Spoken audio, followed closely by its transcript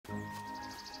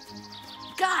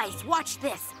Guys, watch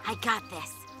this. I got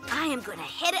this. I am gonna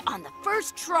hit it on the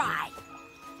first try.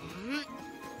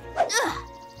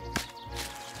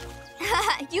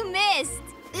 You missed.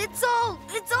 It's all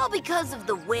because of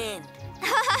the wind.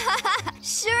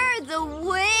 Sure, the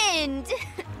wind.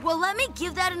 Well, let me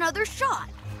give that another shot.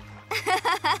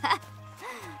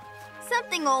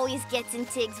 Something always gets in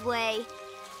Tig's way.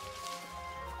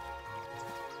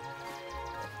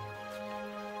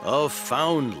 A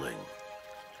foundling.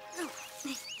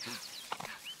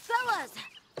 Fellas!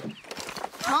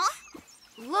 Huh?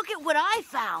 Look at what I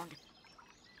found.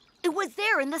 It was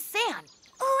there in the sand.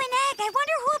 Oh, an egg. I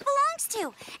wonder who it belongs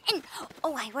to. And,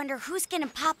 oh, I wonder who's gonna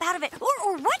pop out of it.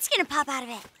 Or what's gonna pop out of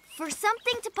it. For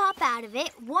something to pop out of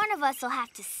it, one of us will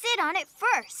have to sit on it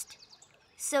first.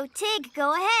 So, Tig,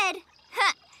 go ahead.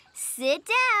 Ha! Sit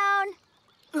down.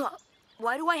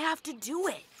 Why do I have to do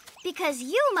it? Because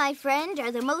you, my friend,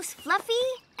 are the most fluffy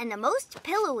and the most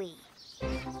pillowy.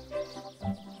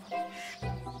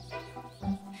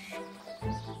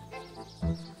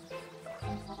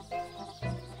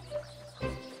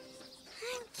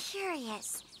 I'm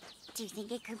curious. Do you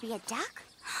think it could be a duck?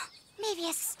 Maybe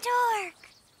a stork?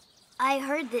 I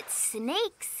heard that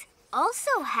snakes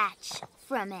also hatch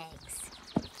from eggs.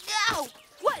 Ow!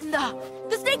 What in the?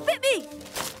 The snake bit me!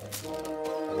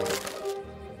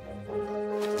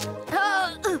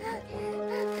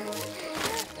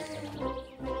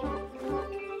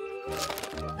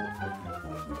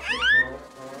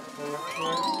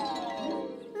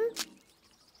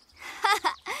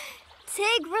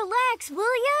 Tig, relax, will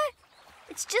ya?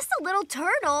 It's just a little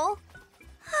turtle.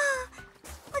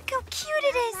 Look how cute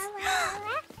it is.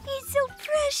 He's so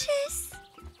precious.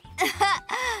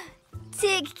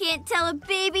 Tig can't tell a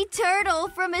baby turtle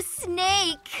from a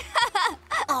snake.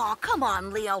 Aw, come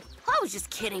on, Leo. I was just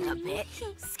kidding a bit.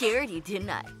 Scared you, didn't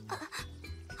I?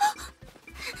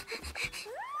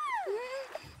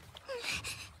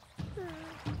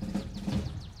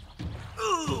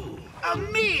 Ooh, a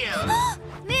meal!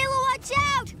 Mila, watch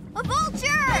out! A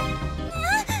vulture!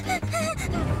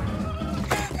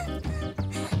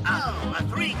 Oh, a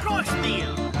three-course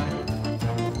meal!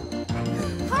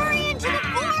 Hurry into the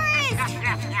forest!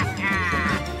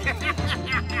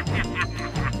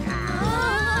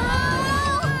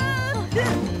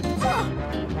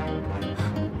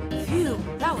 Phew,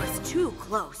 that was too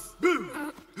close. We'll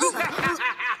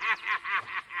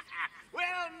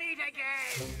meet again!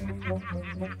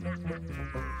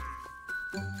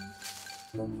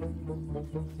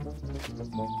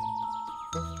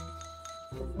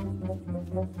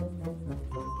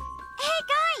 Hey,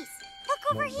 guys! Look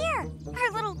over here.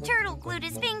 Our little turtle glued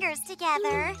his fingers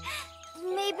together.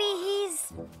 Maybe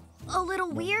he's a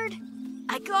little weird?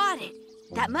 I got it.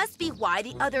 That must be why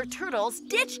the other turtles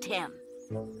ditched him.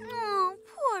 Oh,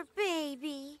 poor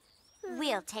baby.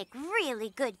 We'll take really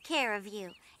good care of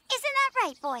you. Isn't that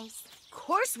right, boys? Of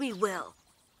course we will.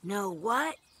 Know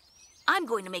what? I'm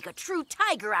going to make a true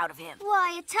tiger out of him.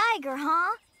 Why, a tiger,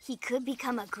 huh? He could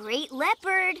become a great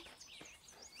leopard.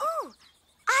 Ooh,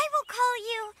 I will call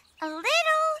you a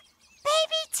little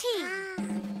baby T.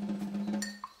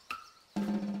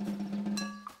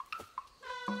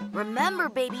 Remember,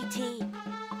 baby T,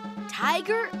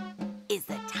 Tiger is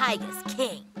the tiger's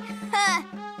king. Ha!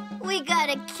 We got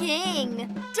a king.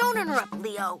 Don't interrupt,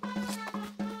 Leo.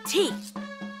 T,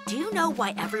 do you know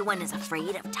why everyone is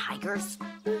afraid of tigers?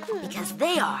 Because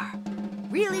they are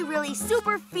really, really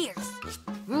super fierce.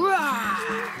 Roar!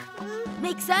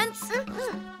 Make sense?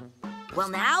 Well,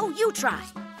 now you try.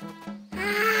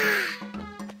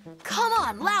 Come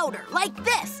on, louder, like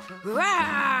this.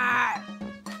 Roar!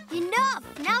 Enough!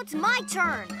 Now it's my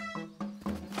turn.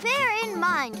 Bear in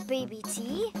mind, baby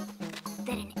T,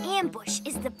 that an ambush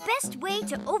is the best way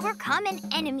to overcome an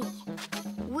enemy.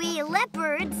 We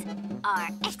leopards are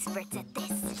experts at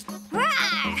this.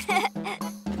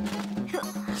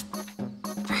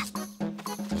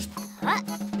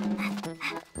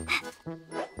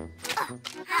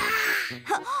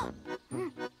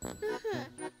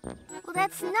 Well,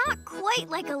 that's not quite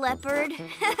like a leopard,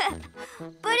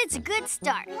 but it's a good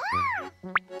start.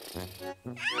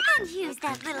 And who's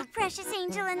that little precious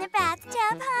angel in the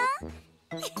bathtub, huh?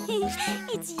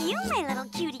 It's you, my little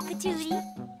cutie patootie.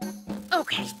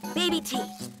 Okay, baby T,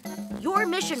 your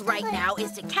mission right now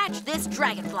is to catch this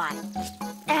dragonfly.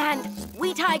 And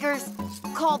we tigers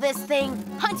call this thing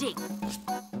hunting.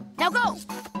 Now go!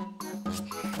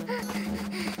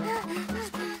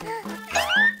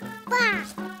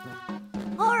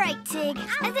 All right, Tig.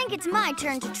 I think it's my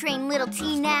turn to train little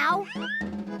T now.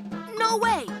 No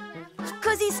way!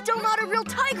 Because he's still not a real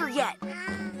tiger yet.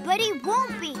 But he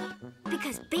won't be.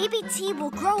 because baby T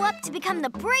will grow up to become the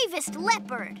bravest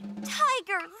leopard.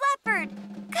 Tiger, leopard.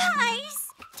 Guys,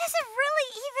 does it really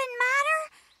even matter?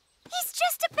 He's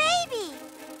just a baby.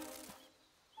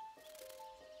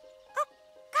 Oh,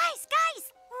 guys.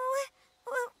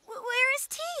 Where is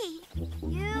T?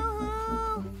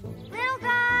 Yoo-hoo! Little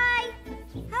guy!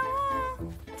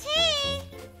 Hello? T!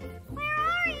 Where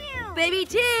are you? Baby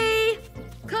T!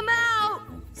 Come out!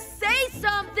 Say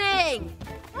something!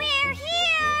 We're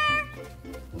here!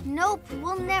 Nope,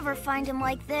 we'll never find him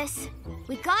like this.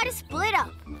 We gotta split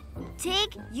up.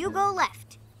 Tig, you go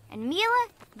left. And Mila,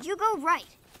 you go right.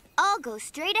 I'll go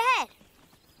straight ahead.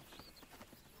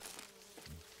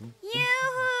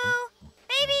 Yoo-hoo!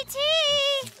 Baby T!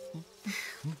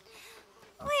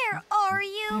 Where are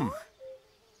you?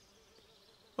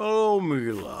 Oh,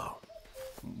 Mila.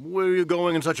 Where are you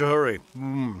going in such a hurry?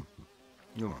 Oh,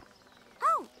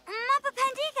 Mappa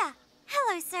Pandiga.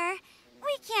 Hello, sir.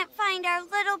 We can't find our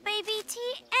little baby T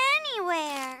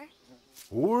anywhere.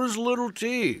 Where's little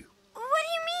T? What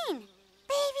do you mean?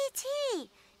 Baby T.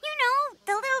 You know,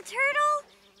 the little turtle.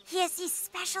 He has these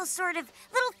special sort of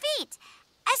little feet,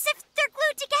 as if they're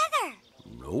glued together.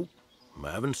 Nope,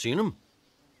 I haven't seen him.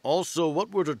 Also,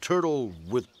 what would a turtle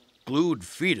with glued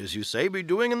feet, as you say, be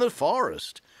doing in the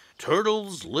forest?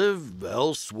 Turtles live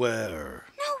elsewhere.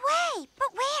 No way,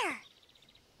 but where?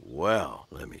 Well,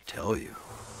 let me tell you.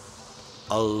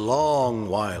 A long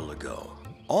while ago,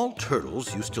 all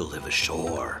turtles used to live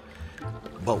ashore.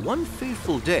 But one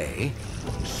fateful day,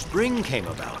 spring came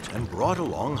about and brought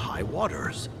along high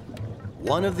waters.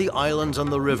 One of the islands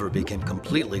on the river became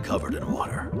completely covered in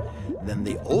water. Then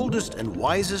the oldest and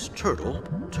wisest turtle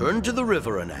turned to the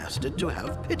river and asked it to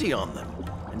have pity on them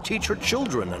and teach her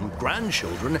children and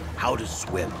grandchildren how to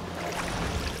swim.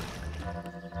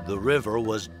 The river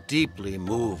was deeply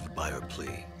moved by her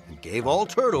plea and gave all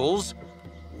turtles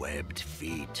webbed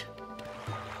feet.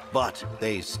 But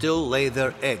they still lay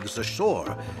their eggs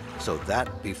ashore, so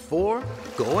that before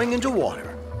going into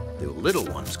water, the little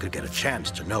ones could get a chance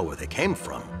to know where they came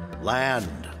from,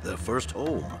 land, their first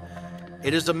home.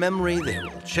 It is a memory they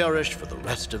will cherish for the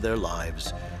rest of their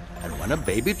lives. And when a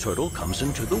baby turtle comes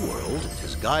into the world, it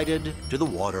is guided to the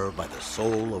water by the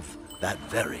soul of that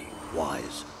very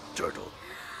wise turtle.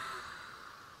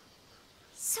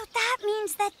 So that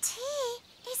means that T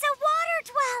is a water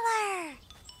dweller.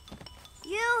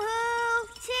 Yoo-hoo!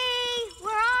 T,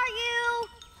 where are you?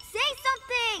 Say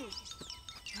something!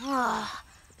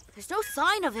 There's no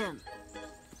sign of him.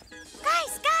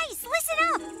 Guys, listen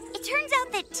up! It turns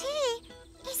out that T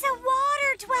is a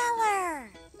water dweller.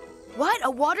 What,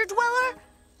 a water dweller?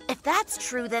 If that's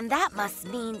true, then that must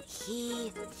mean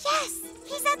he... Yes,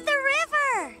 he's at the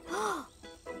river.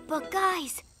 But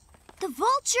guys, the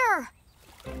vulture!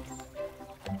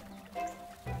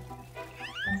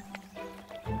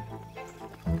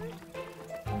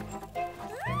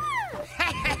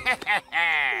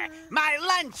 My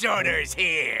lunch order's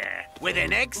here with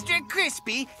an extra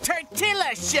crispy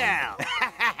tortilla shell.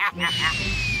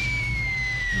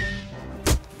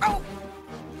 Oh!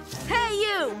 Hey,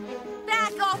 you!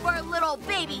 Back off our little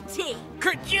baby T!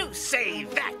 Could you say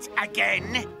that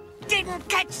again? Didn't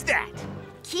catch that.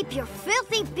 Keep your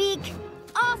filthy beak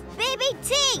off baby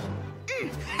T!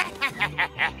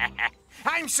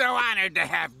 I'm so honored to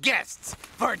have guests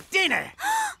for dinner.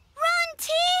 Run, T!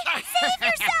 Save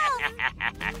yourself!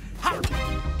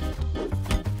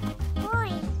 Boy.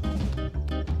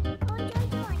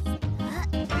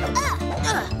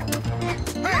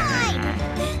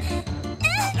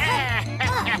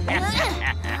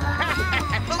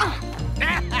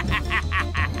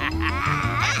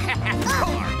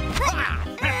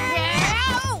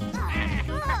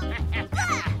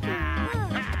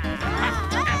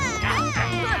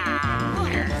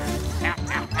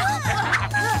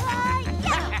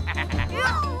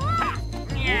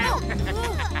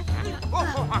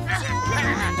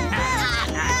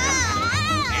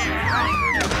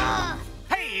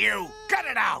 Hey, you! Cut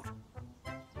it out!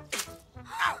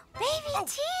 Baby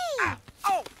T!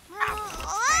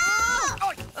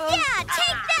 Yeah,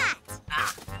 take that!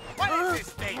 What is this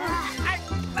thing?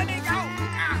 Let me go!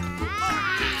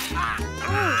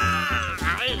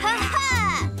 Ha-ha!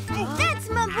 That's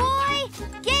my boy!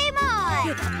 Game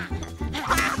on!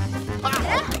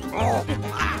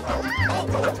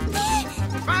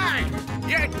 Fine!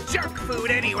 You're junk food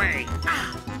anyway!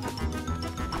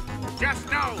 Just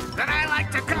know that I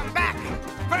like to come back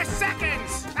for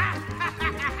seconds!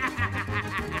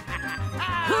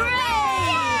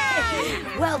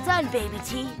 Hooray! Well done, baby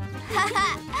T.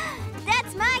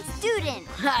 That's my student.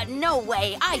 No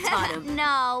way, I taught him.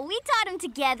 No, we taught him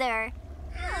together.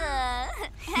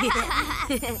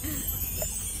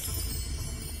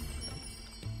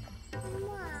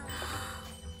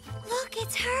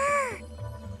 it's her.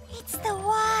 It's the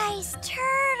wise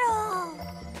turtle.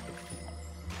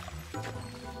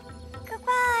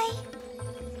 Goodbye.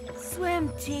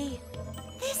 Swim, T.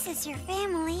 This is your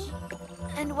family.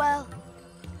 And well,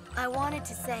 I wanted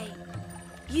to say,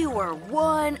 you are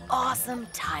one awesome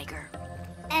tiger.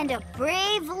 And a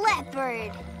brave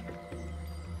leopard.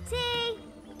 T,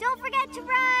 don't forget to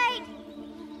ride.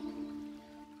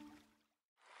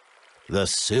 The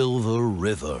Silver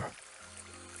River.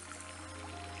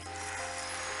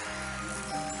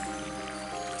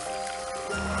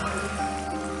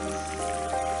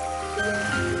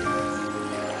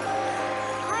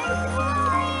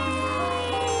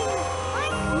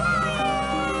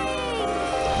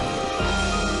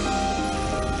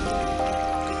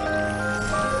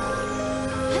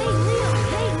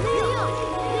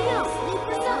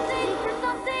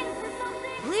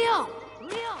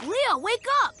 Wake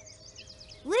up!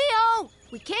 Leo,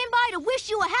 we came by to wish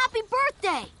you a happy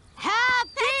birthday.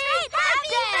 Happy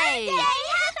birthday!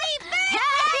 Happy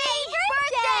birthday!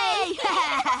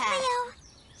 Leo,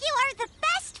 you are the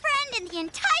best friend in the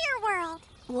entire world.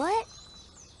 What?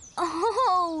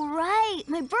 Oh, right,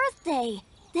 my birthday.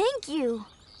 Thank you.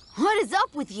 What is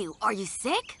up with you? Are you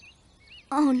sick?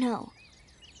 Oh, no.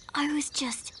 I was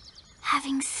just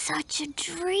having such a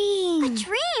dream. A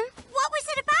dream? What was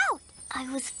it about? I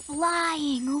was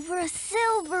flying over a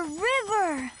silver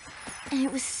river, and it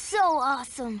was so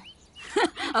awesome.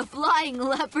 A flying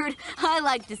leopard? I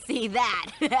like to see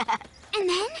that. And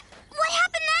then? What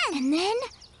happened then?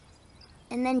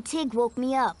 And then Tig woke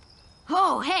me up.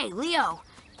 Oh, hey, Leo.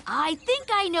 I think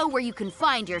I know where you can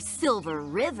find your silver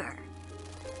river.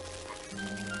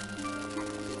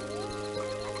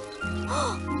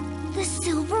 The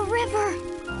silver river!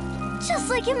 Just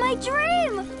like in my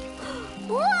dream!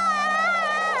 Whoa!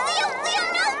 Leo,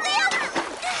 no, Leo!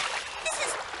 This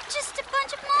is just a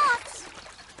bunch of moths.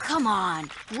 Come on,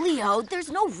 Leo,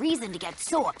 there's no reason to get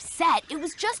so upset. It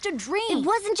was just a dream. It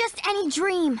wasn't just any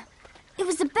dream. It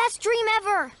was the best dream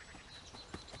ever.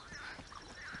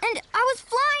 And I was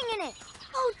flying in it.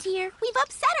 Oh, dear, we've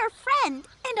upset our friend.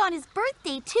 And on his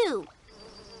birthday, too.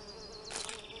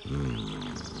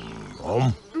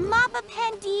 Mama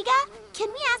Pandiga, can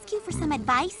we ask you for some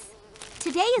advice?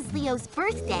 Today is Leo's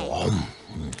birthday.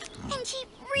 And he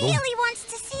really wants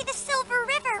to see the Silver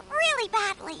River really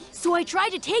badly. So I tried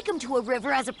to take him to a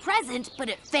river as a present, but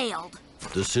it failed.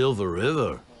 The Silver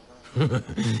River?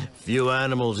 Few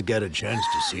animals get a chance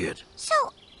to see it. So,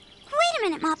 wait a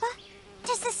minute, Mappa.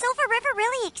 Does the Silver River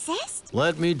really exist?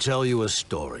 Let me tell you a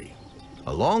story.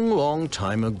 A long, long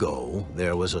time ago,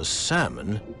 there was a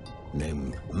salmon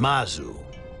named Mazu.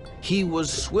 He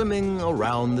was swimming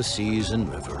around the seas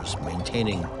and rivers,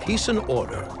 maintaining peace and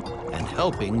order and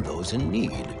helping those in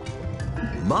need.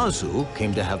 Mazu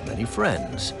came to have many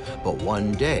friends, but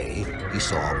one day he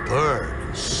saw a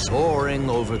bird soaring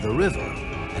over the river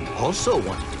and also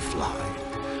wanted to fly.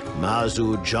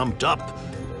 Mazu jumped up,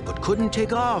 but couldn't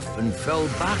take off and fell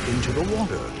back into the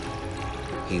water.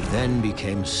 He then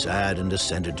became sad and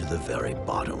descended to the very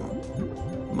bottom.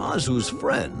 Mazu's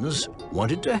friends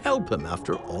wanted to help him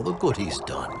after all the good he's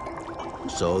done.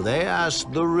 So they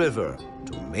asked the river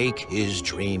to make his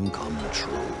dream come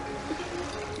true.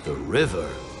 The river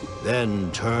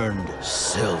then turned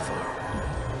silver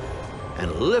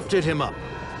and lifted him up,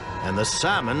 and the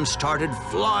salmon started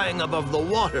flying above the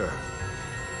water.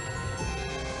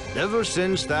 Ever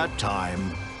since that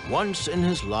time, once in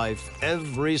his life,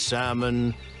 every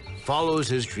salmon follows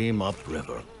his dream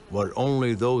upriver, where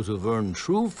only those who've earned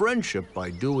true friendship by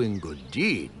doing good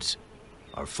deeds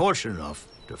are fortunate enough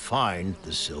to find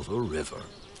the Silver River.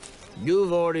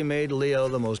 You've already made Leo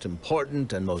the most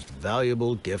important and most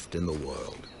valuable gift in the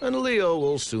world, and Leo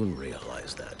will soon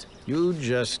realize that. You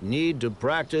just need to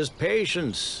practice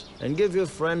patience and give your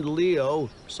friend Leo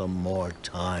some more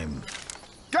time.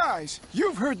 Guys,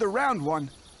 you've heard the round one.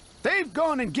 They've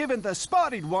gone and given the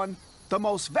spotted one the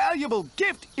most valuable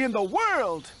gift in the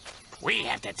world. We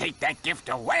have to take that gift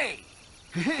away.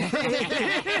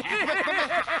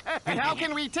 And how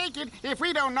can we take it if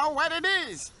we don't know what it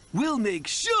is? We'll make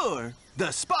sure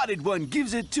the spotted one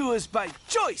gives it to us by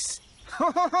choice.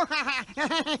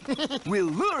 We'll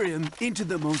lure him into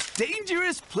the most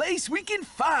dangerous place we can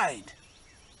find.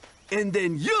 And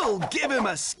then you'll give him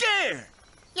a scare.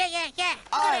 Yeah.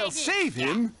 I'll save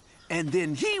him, and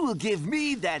then he will give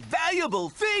me that valuable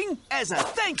thing as a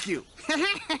thank you.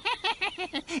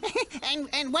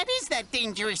 And what is that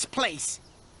dangerous place?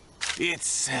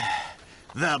 It's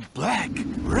the Black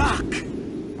Rock.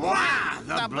 Wow,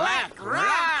 the Black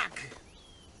Rock!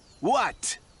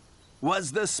 What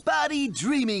was the Spotty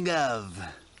dreaming of?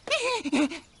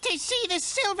 To see the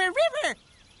Silver River.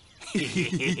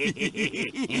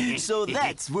 So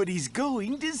that's what he's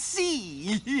going to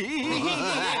see.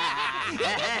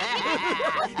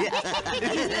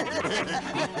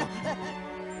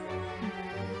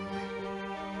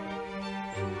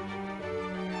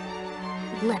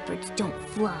 Leopards don't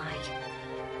fly.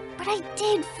 But I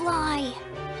did fly.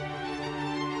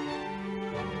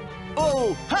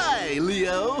 Oh, hi,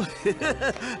 Leo.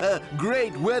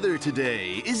 Great weather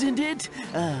today, isn't it?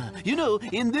 You know,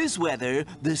 in this weather,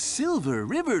 the Silver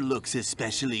River looks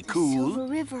especially cool.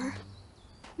 Silver River?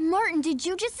 Martin, did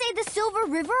you just say the Silver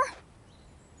River?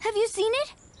 Have you seen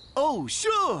it? Oh,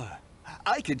 sure.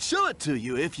 I could show it to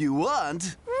you if you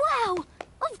want. Wow!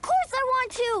 Of course I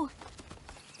want to!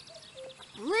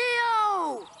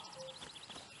 Leo!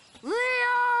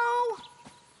 Leo!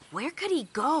 Where could he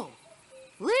go?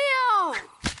 Leo!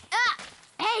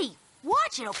 Hey,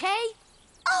 watch it, okay?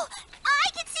 Oh, I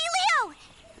can see Leo!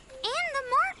 And the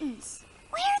Martins.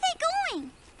 Where are they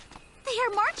going? They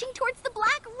are marching towards the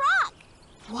Black Rock.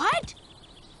 What?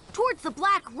 Towards the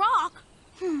Black Rock?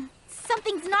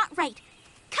 Something's not right.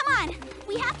 Come on,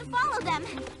 we have to follow them.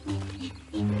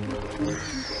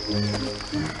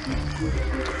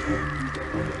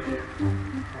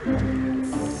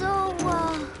 So,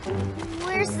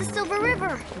 where's the Silver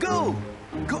River? Go!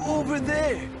 Go over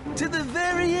there, to the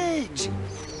very edge.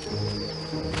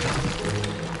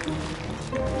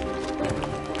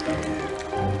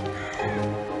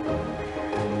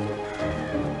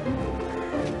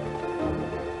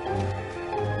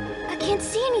 I can't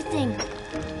see anything.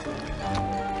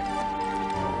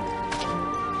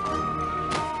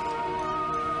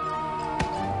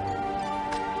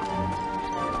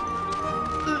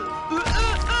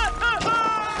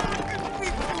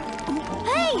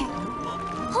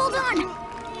 Hold on!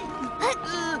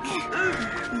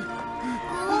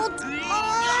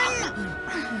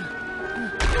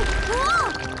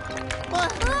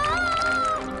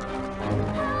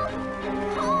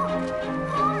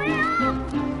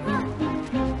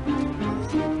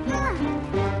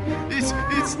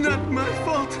 It's not my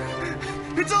fault.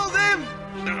 It's all them.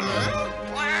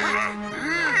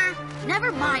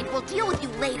 Never mind, we'll deal with you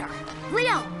later.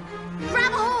 Leo,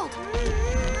 grab a hold!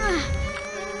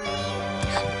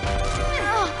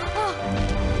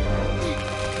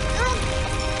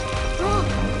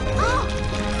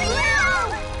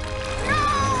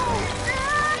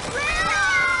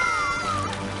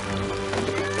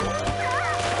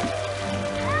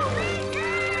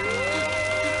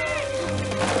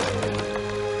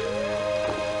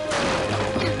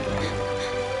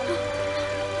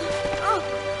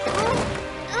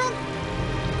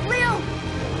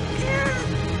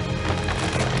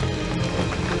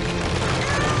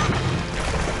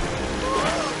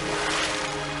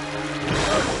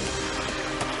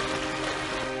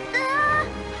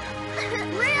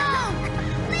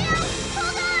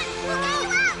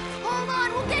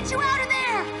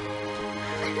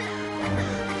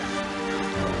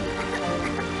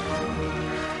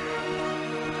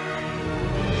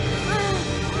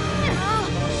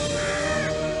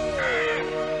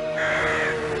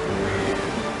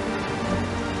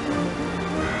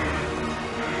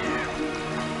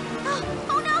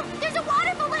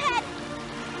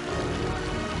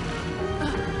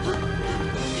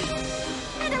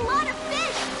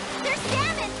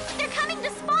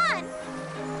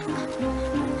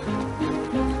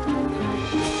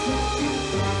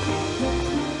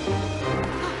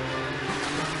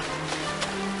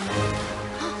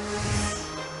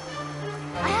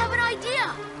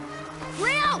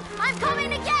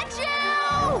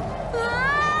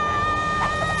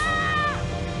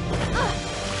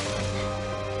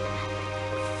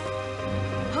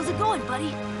 going, buddy?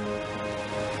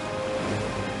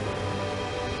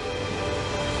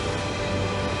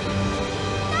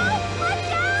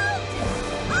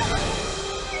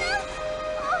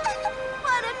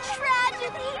 What a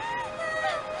tragedy!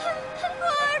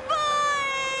 Poor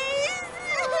boys!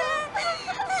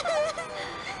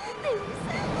 They were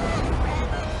so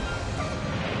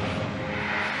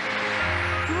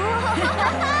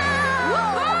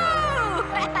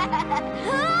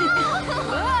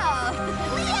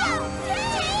Leo!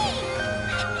 Tig!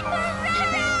 Hooray!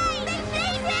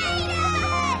 They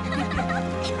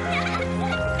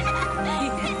made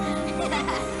it!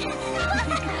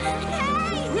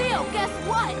 Leo, guess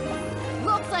what?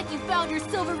 Looks like you found your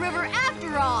Silver River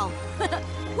after all.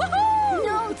 Woohoo!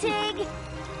 No, Tig.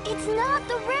 It's not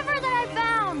the river that I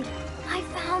found. I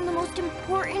found the most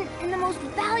important and the most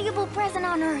valuable present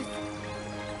on Earth.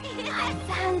 I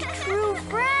found true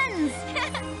friends.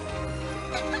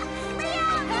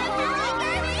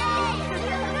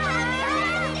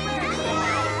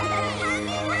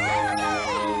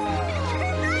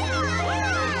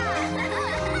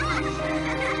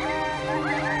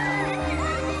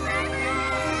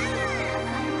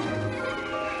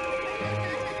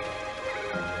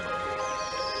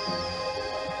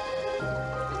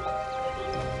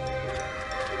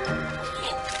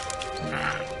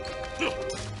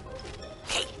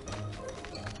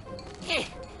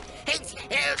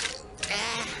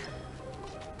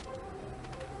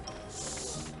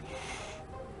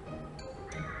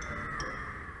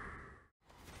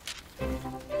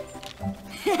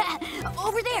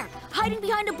 over there, hiding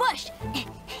behind a bush.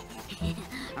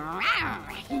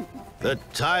 The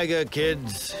Tiger,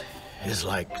 kids, is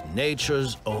like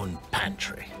nature's own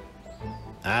pantry.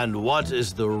 And what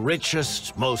is the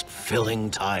richest, most filling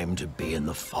time to be in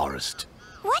the forest?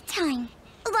 What time?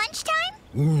 Lunchtime?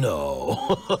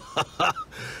 No.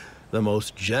 The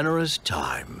most generous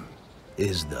time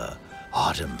is the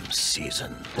autumn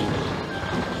season.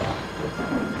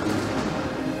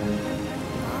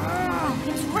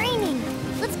 It's raining.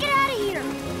 Let's get out of here.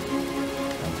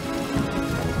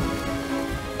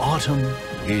 Autumn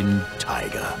in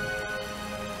Taiga.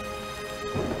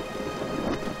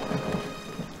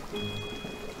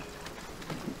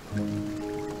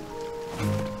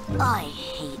 I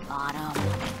hate autumn.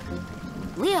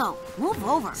 Leo, move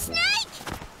over. Snake!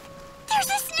 There's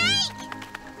a snake!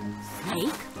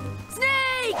 Snake?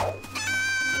 Snake!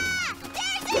 Ah!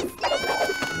 There's a snake!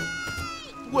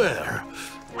 Where?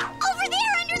 Over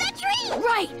there, under that tree!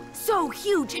 Right! So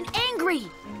huge and angry!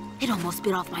 It almost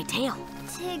bit off my tail.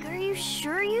 Tig, are you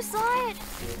sure you saw it?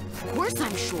 Of course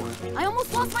I'm sure. I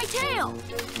almost lost my tail.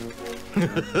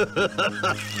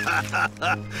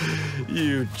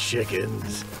 You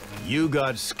chickens. You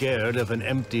got scared of an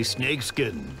empty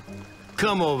snakeskin.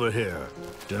 Come over here.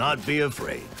 Do not be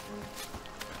afraid.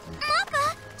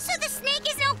 Mappa, so the snake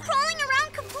is now crawling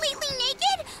around completely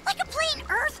naked? Like a plain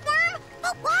earthworm?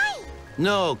 But why?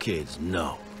 No, kids,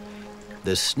 no.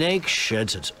 The snake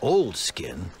sheds its old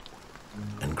skin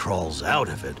and crawls out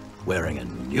of it wearing a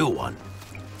new one.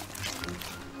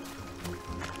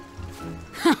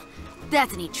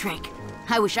 That's a neat trick.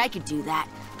 I wish I could do that.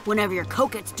 Whenever your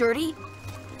coat gets dirty,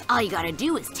 all you gotta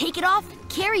do is take it off and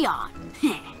carry on.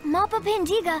 Mappa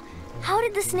Pandiga, how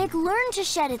did the snake learn to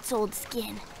shed its old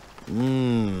skin?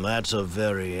 That's a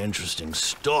very interesting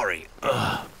story.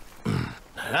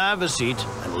 Have a seat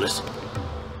and listen.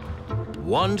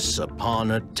 Once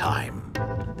upon a time,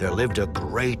 there lived a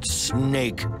great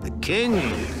snake, the king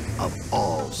of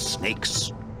all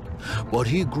snakes. But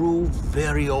he grew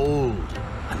very old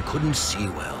and couldn't see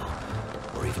well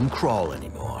or even crawl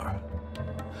anymore.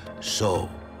 So,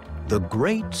 the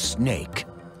great snake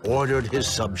ordered his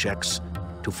subjects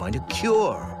to find a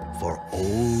cure for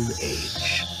old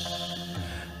age.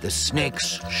 The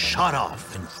snakes shot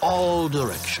off in all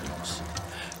directions.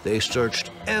 They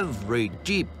searched every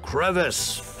deep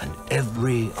crevice and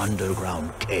every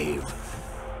underground cave,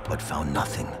 but found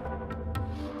nothing.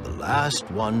 The last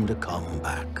one to come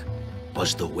back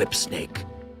was the whip snake,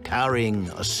 carrying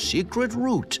a secret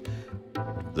root.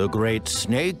 The great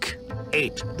snake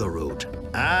ate the root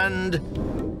and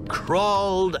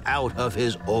crawled out of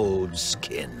his old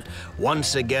skin.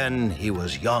 Once again, he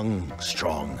was young,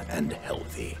 strong, and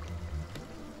healthy.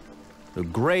 The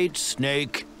great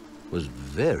snake was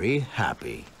very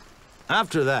happy.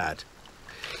 After that,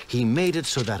 he made it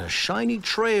so that a shiny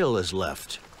trail is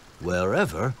left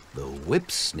wherever the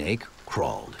whip snake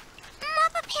crawled.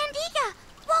 Mappa Pandiga,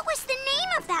 what was the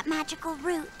name of that magical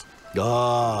root?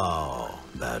 Oh,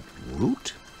 that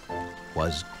root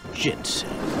was ginseng.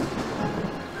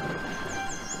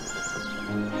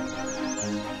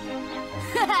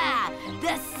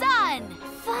 The sun!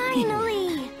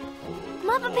 Finally!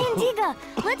 Mappa Pandiga,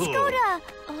 let's go to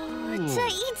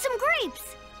eat some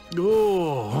grapes.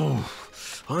 Oh,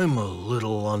 I'm a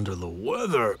little under the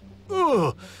weather.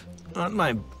 Oh,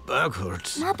 my back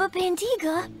hurts. Mappa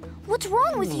Pandiga, what's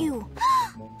wrong with you?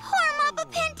 Poor Mappa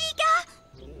Pandiga!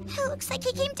 It looks like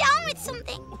he came down with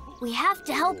something. We have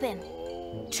to help him.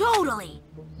 Totally.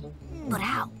 But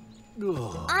how?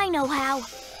 I know how.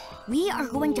 We are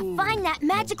going to find that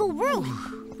magical root.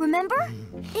 Remember?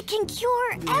 It can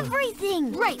cure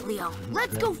everything. Right, Leo.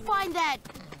 Let's go find that...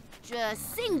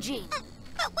 Singy.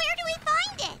 But where do we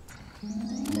find it?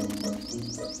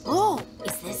 Oh,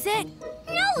 is this it?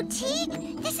 No,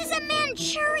 Tig. This is a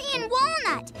Manchurian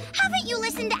walnut. Haven't you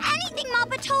listened to anything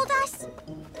Mappa told us?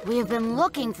 We have been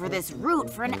looking for this root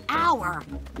for an hour.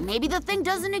 Maybe the thing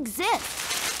doesn't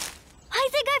exist. I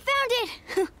think I found it.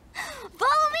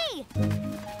 Follow me.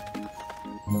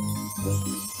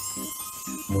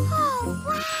 Oh,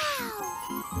 wow.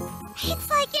 It's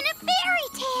like in a fairy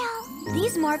tale.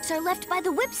 These marks are left by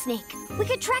the whip snake. We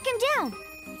could track him down.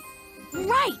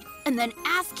 Right, and then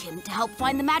ask him to help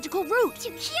find the magical root. To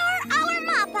cure our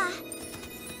Mappa.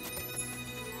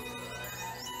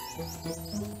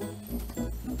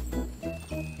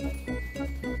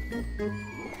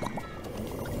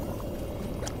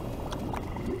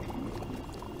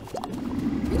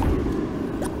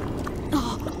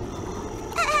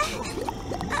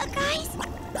 Guys,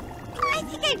 I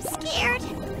think I'm scared.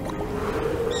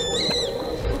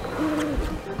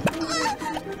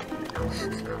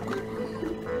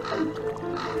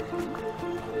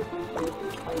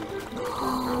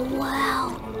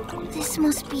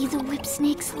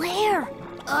 Whipsnake's lair.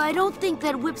 I don't think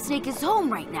that Whipsnake is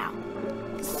home right now.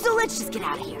 So let's just get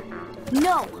out of here.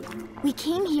 No, we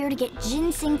came here to get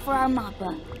ginseng for our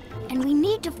mappa, and we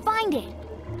need to find it.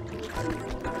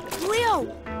 Leo,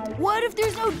 what if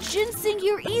there's no ginseng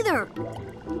here either?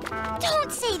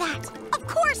 Don't say that. Of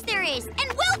course there is, and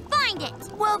we'll find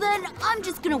it. Well then, I'm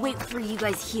just gonna wait for you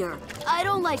guys here. I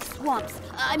don't like swamps.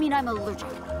 I mean, I'm allergic.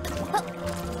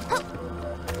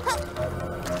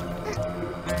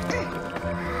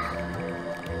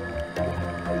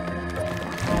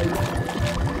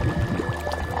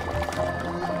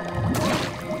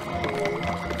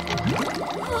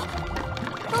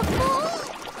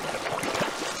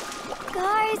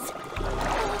 Guys,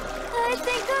 I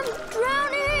think I'm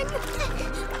drowning.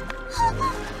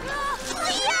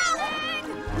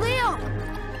 Leo,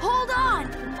 hold on.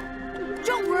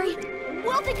 Don't worry,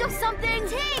 we'll think of something.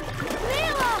 Tig,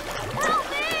 Mila, help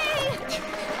me!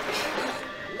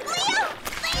 Leo!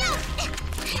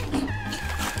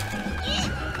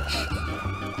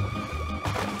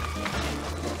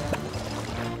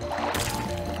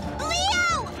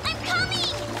 Leo, I'm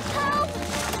coming! Help!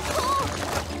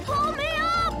 Pull me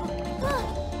up!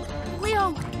 Leo,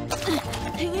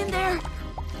 hang in there.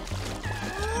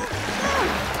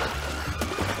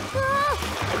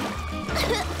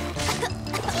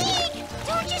 Tig,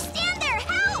 don't just stand there!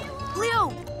 Help! Leo,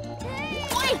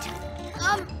 wait.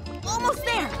 Almost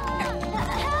there.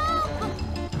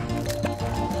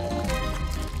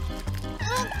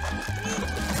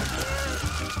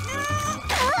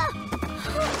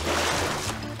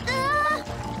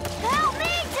 Help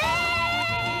me,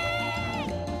 Tig!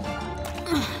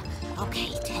 Okay,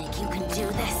 Tig, you can do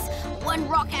this. One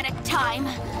rock at a time.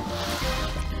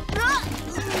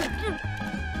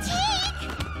 Tig!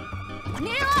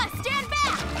 Mila, stand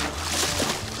back!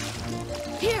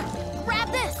 Here, grab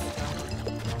this.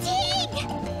 Tig!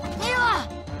 Mila!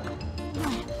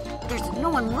 There's no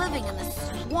one living in the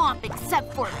swamp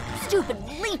except for stupid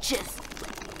leeches.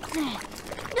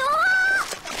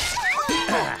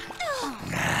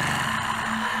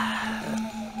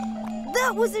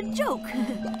 That was a joke.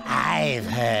 I've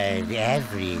heard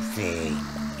everything.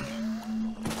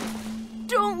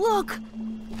 Don't look.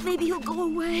 Maybe he'll go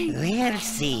away. We'll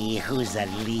see who's a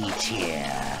leech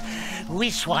here.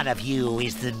 Which one of you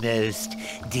is the most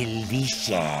delicious?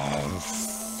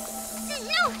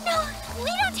 No,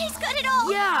 we don't taste good at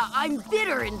all. Yeah, I'm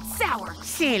bitter and sour.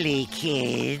 Silly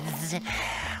kids.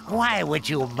 Why would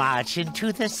you march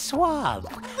into the swamp?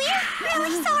 We're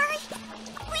really sorry.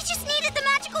 We just needed the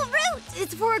magical root.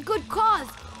 It's for a good cause.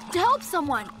 To help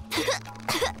someone.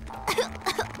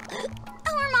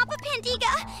 Our Mappa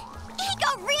Pandiga, he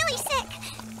got really sick.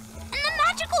 And the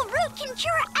magical root can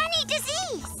cure any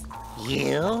disease.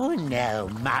 You know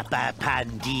Mappa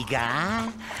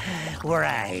Pandiga?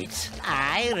 Right,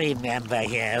 I remember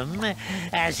him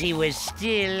as he was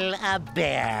still a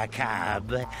bear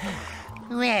cub.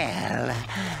 Well,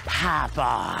 hop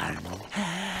on.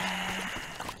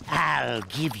 I'll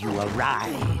give you a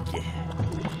ride.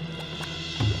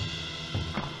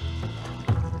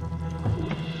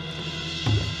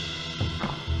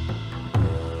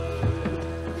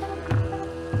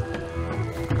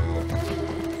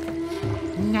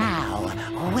 Now,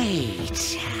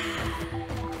 wait.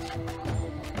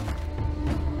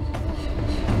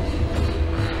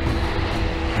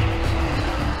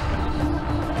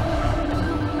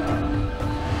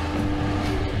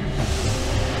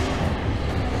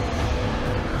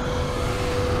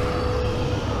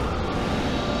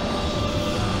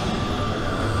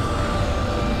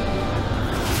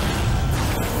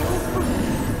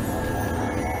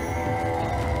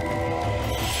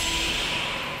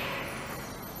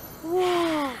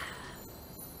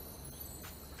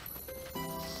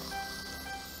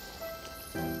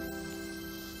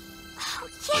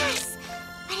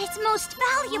 Most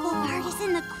valuable part is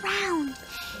in the ground.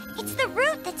 It's the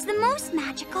root that's the most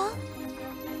magical.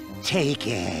 Take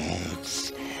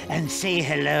it and say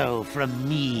hello from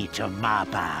me to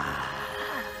Mappa.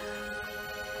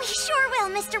 We sure will,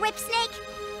 Mr. Whipsnake.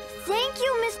 Thank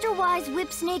you, Mr. Wise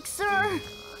Whipsnake, sir.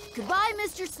 Goodbye,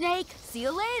 Mr. Snake. See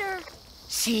you later.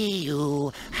 See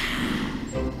you.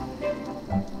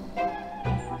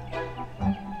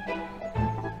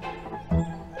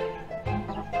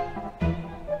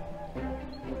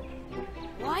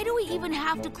 Why do we even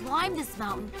have to climb this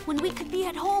mountain when we could be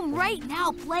at home right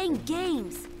now playing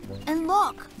games? And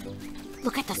look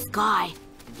at the sky.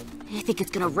 I think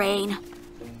it's gonna rain.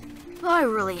 I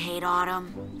really hate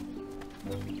autumn.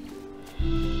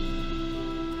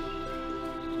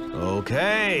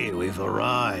 Okay, we've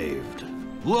arrived.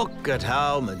 Look at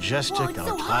how majestic Whoa, our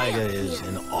so high taiga up is here.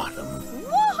 in autumn.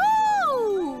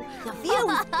 Woohoo!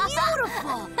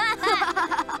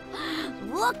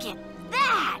 Look at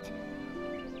that!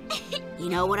 You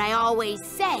know what I always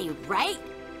say, right?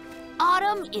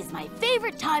 Autumn is my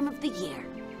favorite time of the year.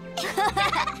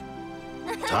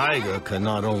 Tiger can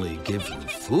not only give you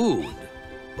food,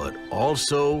 but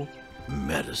also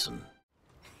medicine.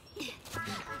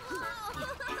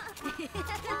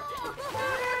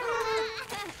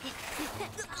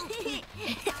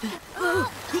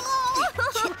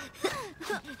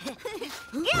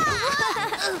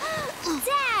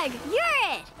 Tag, you're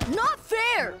it! Not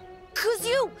fair! 'Cause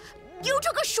you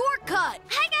took a shortcut!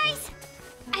 Hi, guys!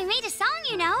 I made a song,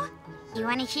 you know. You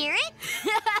want to hear it?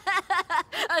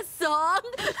 A song?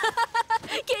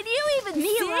 Can you even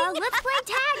Mila, sing? let's play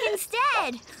tag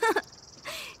instead.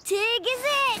 Tig is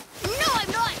it! No,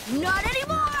 I'm not! Not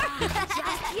anymore!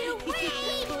 Just you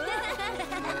wait!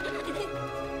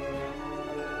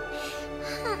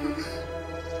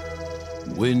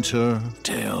 Winter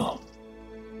Tale.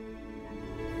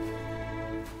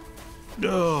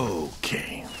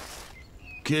 Okay.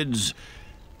 Kids,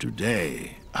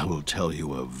 today I will tell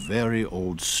you a very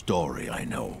old story I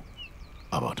know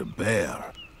about a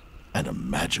bear and a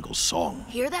magical song.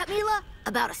 Hear that, Mila?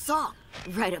 About a song.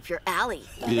 Right up your alley.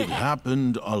 It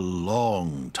happened a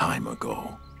long time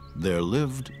ago. There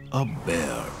lived a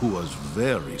bear who was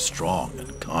very strong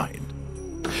and kind,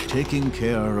 taking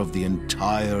care of the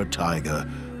entire taiga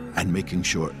and making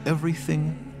sure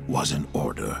everything was in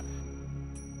order.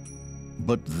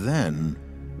 But then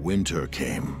winter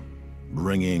came,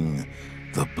 bringing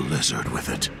the blizzard with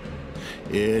it.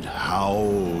 It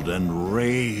howled and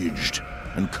raged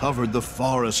and covered the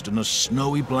forest in a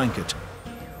snowy blanket.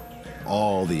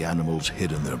 All the animals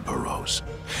hid in their burrows,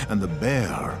 and the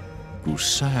bear grew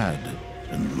sad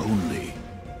and lonely.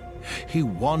 He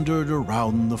wandered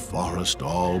around the forest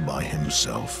all by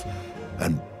himself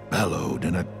and bellowed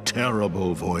in a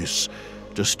terrible voice,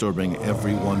 disturbing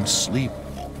everyone's sleep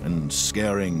and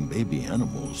scaring baby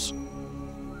animals.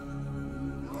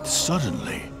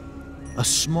 Suddenly, a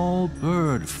small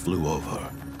bird flew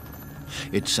over.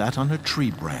 It sat on a tree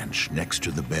branch next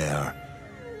to the bear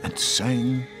and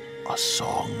sang a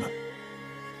song.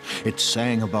 It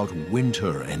sang about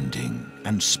winter ending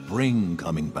and spring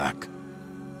coming back,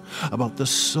 about the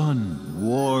sun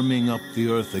warming up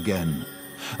the earth again,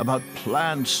 about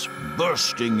plants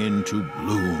bursting into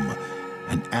bloom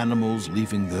and animals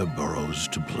leaving their burrows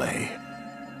to play.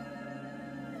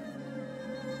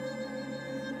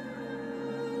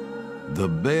 The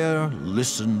bear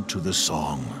listened to the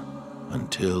song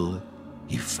until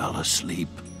he fell asleep.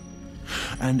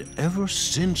 And ever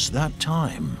since that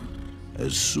time,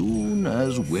 as soon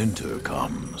as winter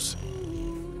comes,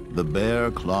 the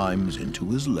bear climbs into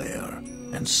his lair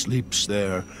and sleeps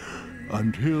there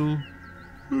until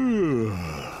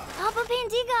Papa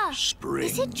Pandiga, spring.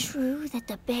 is it true that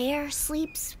the bear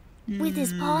sleeps with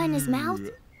his paw in his mouth?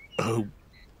 How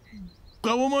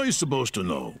am I supposed to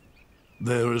know?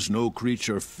 There is no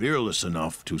creature fearless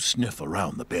enough to sniff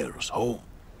around the bear's home.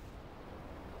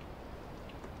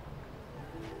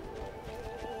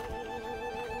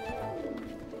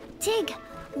 Tig,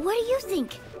 what do you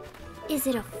think? Is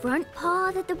it a front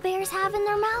paw that the bears have in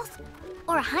their mouth,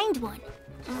 or a hind one?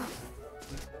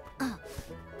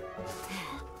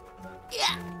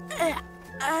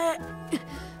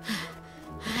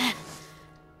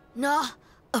 Nah,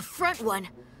 a front one.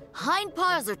 Hind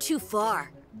paws are too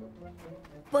far.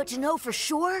 But to know for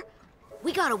sure,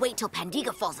 we gotta wait till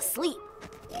Pandiga falls asleep.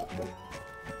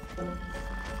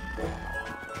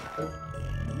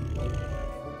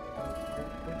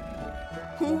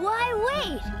 Why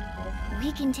wait?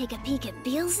 We can take a peek at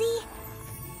Beelzy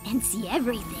and see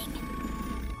everything.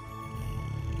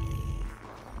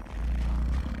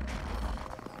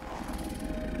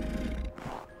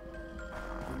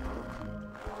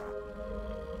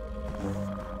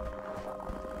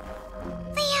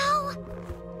 Leo,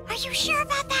 are you sure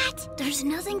about that? There's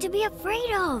nothing to be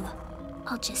afraid of.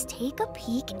 I'll just take a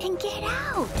peek and get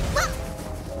out.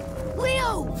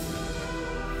 Leo!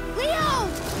 Leo!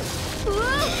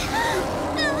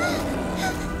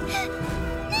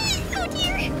 Oh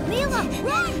dear! Mila,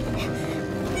 run!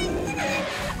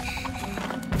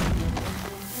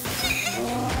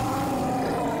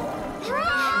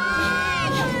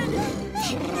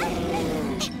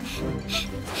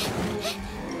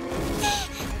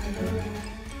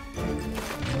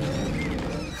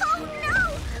 Oh no!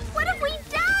 What have we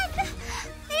done?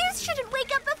 Bears shouldn't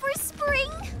wake up before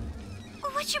spring.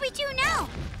 What should we do now?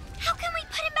 How can we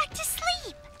put him back to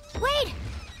sleep? Wait!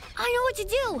 I know what to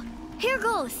do! Here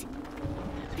goes!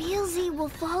 Beelzy will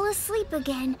fall asleep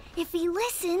again if he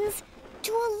listens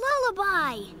to a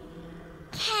lullaby.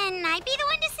 Can I be the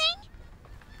one to sing?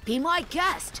 Be my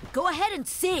guest. Go ahead and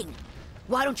sing.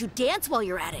 Why don't you dance while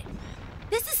you're at it?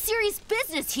 This is serious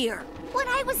business here. When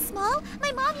I was small,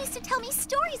 my mom used to tell me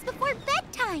stories before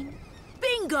bedtime.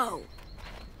 Bingo!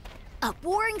 A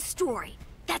boring story.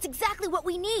 That's exactly what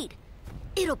we need.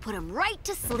 It'll put him right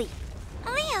to sleep.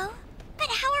 Leo, but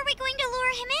how are we going to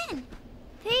lure him in?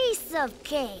 Piece of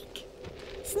cake.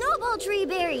 Snowball tree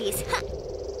berries.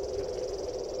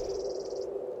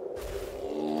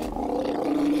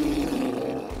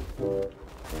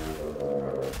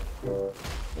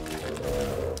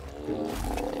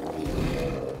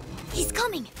 He's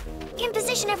coming. In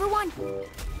position, everyone.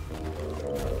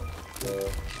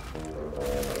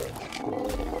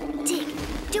 Tig,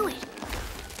 do it.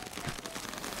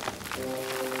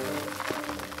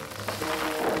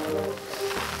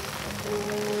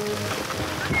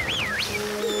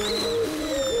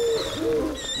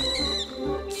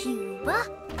 Cuba.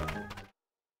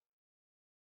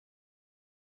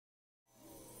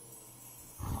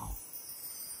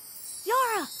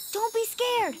 Yara, don't be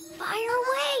scared. Fire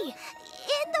away.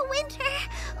 In the winter,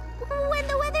 when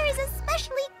the weather is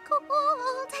especially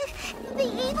cold, the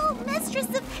evil mistress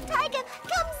of Taiga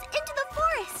comes into the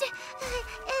forest.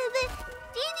 The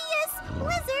devious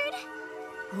blizzard.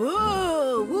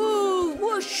 Whoa, whoo,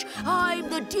 whoosh! I'm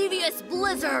the devious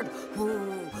blizzard.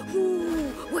 Whoo, whoo,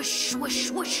 whoosh,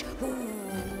 whoosh, whoosh, whoo.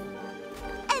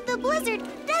 And the blizzard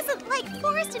doesn't like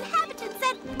forest inhabitants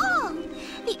at all.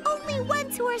 The only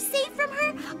ones who are safe from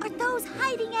her are those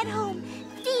hiding at home,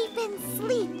 deep in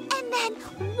sleep. And then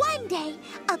one day,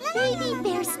 a baby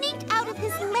bear sneaked out of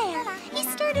his lair. He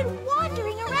started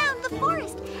wandering around the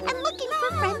forest and looking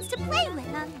for friends to play with.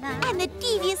 And the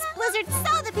devious blizzard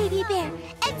saw the baby bear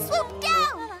and swooped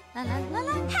down,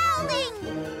 howling,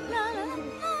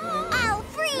 "I'll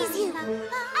freeze you!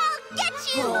 I'll get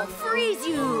you!" I'll freeze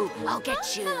you. I'll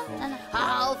get you.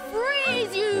 I'll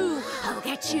freeze you. I'll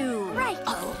get you. Right.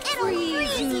 I'll It'll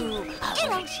freeze you. I'll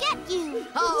It'll get you. get you.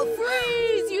 I'll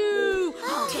freeze you.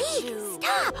 I'll get you.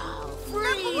 Stop! I'll The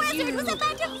freeze blizzard you. was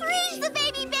about to freeze the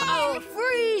baby bear. I'll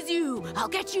freeze you. I'll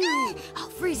get you. I'll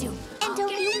freeze you. And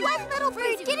only one little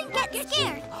bird didn't get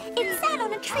scared. It sat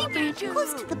on a tree branch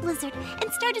close to the blizzard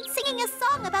and started singing a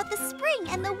song about the spring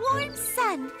and the warm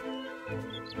sun.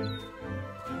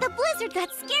 The blizzard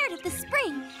got scared of the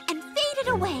spring and faded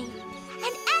away.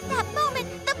 And at that moment,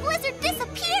 the blizzard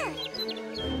disappeared.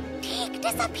 Tig,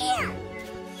 disappear.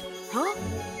 Huh?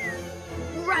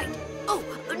 Right. Oh,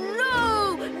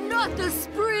 no! Not the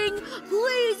spring!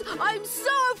 Please! I'm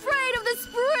so afraid of the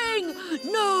spring!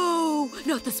 No!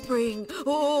 Not the spring!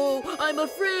 Oh, I'm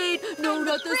afraid! No,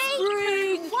 not the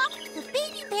spring! Walked the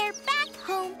baby bear back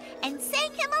home and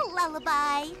sang him a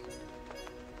lullaby.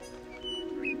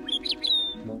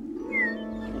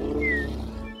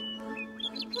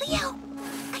 Leo,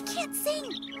 I can't sing.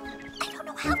 I don't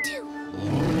know how to.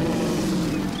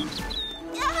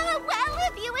 Well,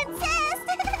 if you insist.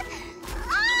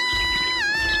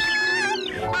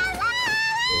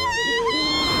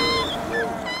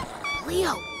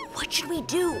 Leo, what should we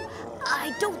do?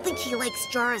 I don't think he likes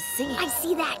Jara's singing. I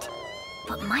see that.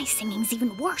 But my singing's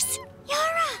even worse.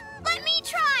 Yara, let me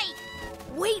try.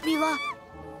 Wait, Mila.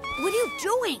 What are you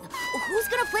doing? Who's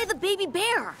gonna play the baby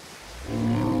bear?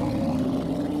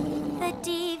 The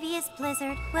devious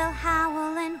blizzard will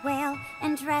howl and wail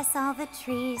and dress all the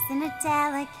trees in a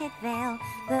delicate veil.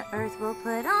 The earth will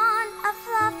put on a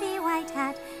fluffy white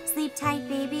hat. Sleep tight,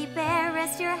 baby bear,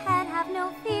 rest your head, have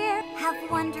no fear. Have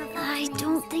wonderful I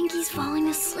don't think he's falling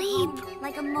asleep.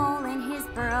 like a mole in his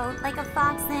burrow, like a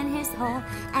fox in his hole.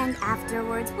 And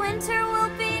afterwards winter will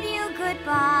bid you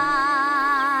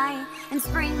goodbye. And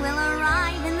spring will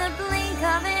arrive in the blink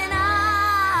of an eye.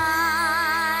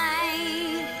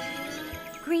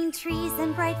 Green trees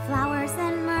and bright flowers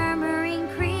and murmuring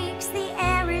creeks. The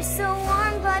air is so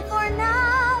warm, but for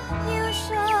now you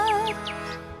should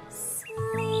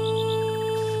sleep.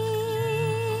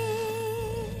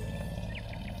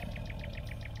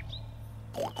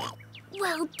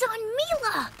 Well done,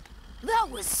 Mila! That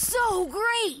was so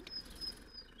great!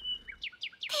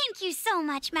 Thank you so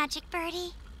much, Magic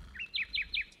Birdie.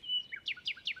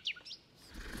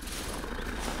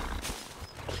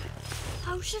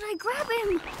 How should I grab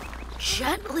him?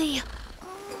 Gently.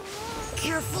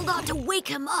 Careful not to wake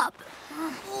him up.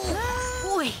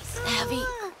 Boy, he's heavy.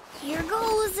 Here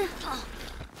goes.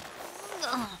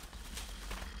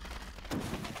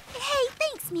 Hey,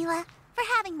 thanks, Mila, for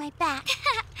having my back.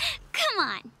 Come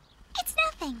on. It's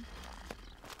nothing.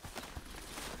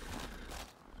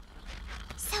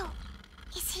 So,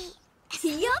 is he...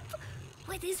 Yup,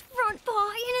 with his front paw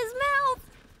in his mouth.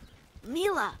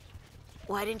 Mila,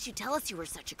 why didn't you tell us you were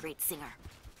such a great singer?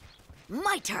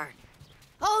 my turn.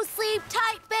 Oh, sleep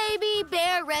tight, baby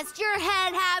bear. Rest your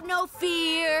head, have no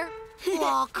fear.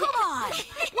 Oh, come on.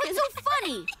 What's so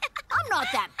funny? I'm not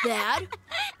that bad.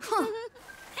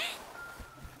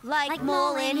 Like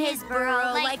mole in his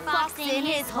burrow, like fox in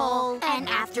his hole. And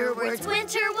afterwards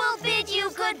winter will bid you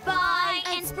goodbye,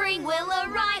 and spring will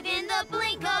arrive in the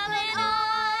blink of an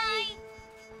eye.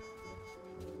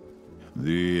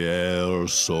 The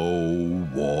air's so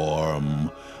warm,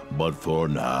 but for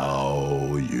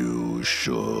now you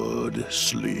should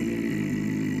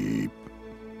sleep.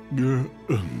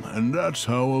 And that's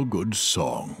how a good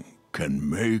song can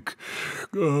make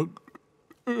a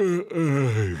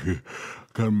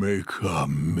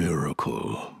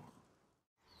miracle.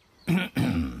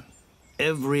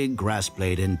 Every grass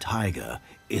blade in Taiga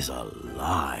is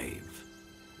alive.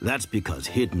 That's because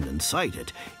hidden inside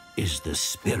it is the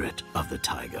spirit of the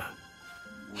taiga.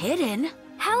 Hidden?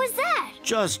 How is that?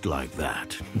 Just like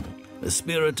that. The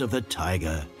spirit of the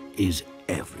taiga is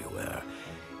everywhere.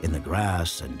 In the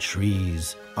grass and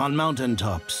trees, on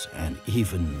mountaintops, and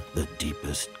even the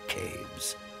deepest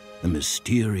caves. The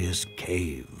mysterious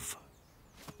cave.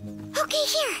 Okay,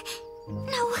 here.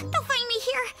 No, they'll find me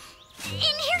here.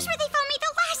 And here's where they found me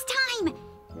the last time.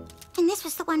 And this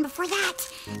was the one before that.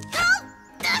 Oh!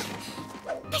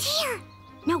 But here.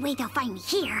 No way they'll find me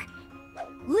here.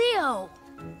 Leo,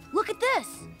 look at this.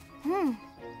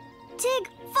 Tig,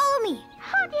 follow me.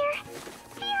 Oh, dear.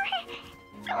 Dear.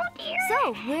 Oh, dear.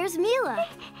 So, where's Mila?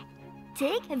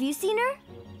 Tig, have you seen her?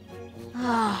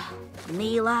 Ah,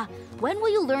 Mila, when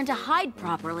will you learn to hide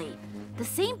properly? The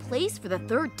same place for the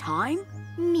third time?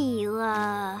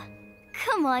 Mila.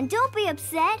 Come on, don't be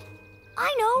upset.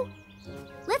 I know.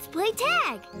 Let's play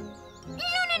tag.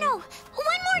 No.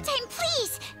 One more time,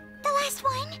 please. The last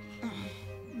one.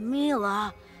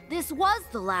 Mila, this was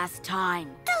the last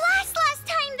time. The last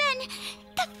time, then.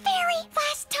 The very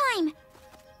last time.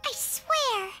 I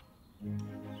swear.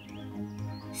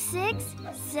 6,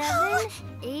 7,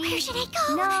 8, Where should I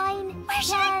go? 9, Where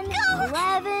should I 10, go?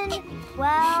 11,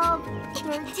 12,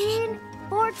 13,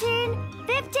 14,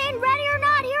 15. Ready or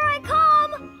not, here I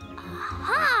come.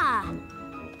 Aha!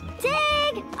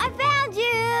 Tig, I found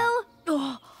you.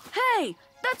 Oh, hey,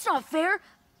 that's not fair.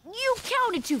 You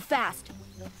counted too fast.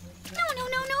 No.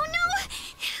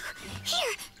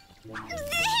 Here.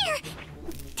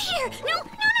 No.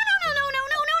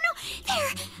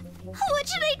 There. What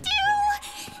should I do?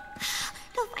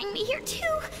 They'll find me here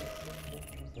too.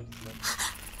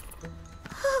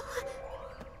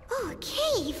 Oh, a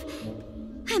cave.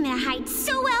 I'm gonna hide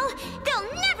so well,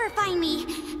 they'll never find me.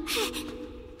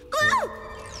 Whoa!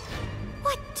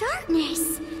 What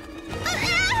darkness?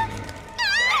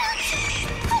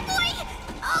 Oh boy!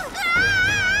 Oh,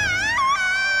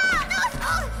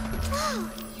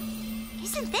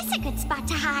 isn't this a good spot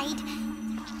to hide?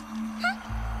 Huh?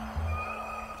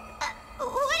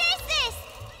 What is this?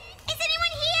 Is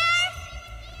anyone here?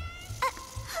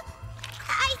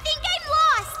 I think I'm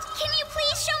lost. Can you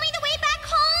please show me the way back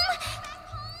home?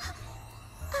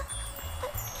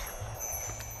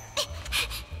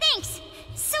 Thanks.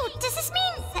 So, does this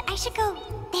mean that I should go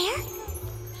there?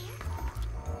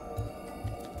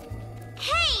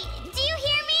 Hey, do you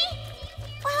hear me?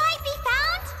 Will I be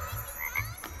found?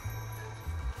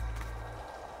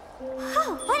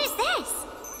 Oh, what is this?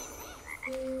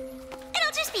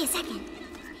 It'll just be a second.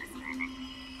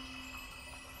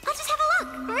 I'll just have a look,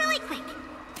 really quick.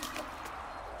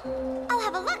 I'll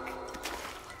have a look,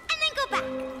 and then go back.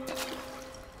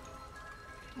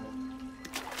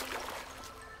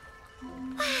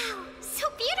 Wow, so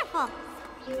beautiful.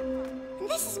 And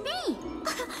this is me.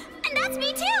 And that's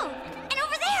me too. And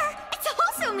over there, it's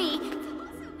also me.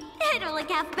 I don't look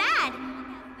half bad.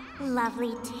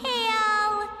 Lovely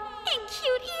tail and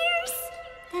cute ears.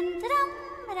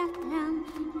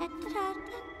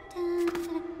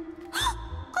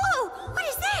 Oh, what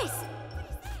is this?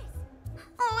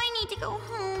 Oh, I need to go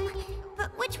home. But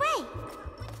which way?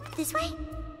 This way?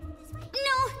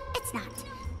 No, it's not.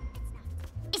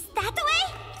 Is that the way?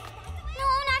 No,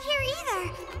 not here either.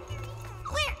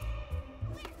 Where?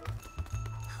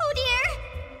 Oh dear.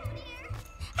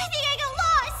 I think I got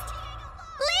lost.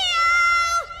 Leo!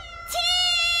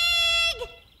 Tig!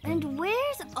 And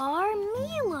where's our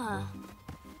Mila?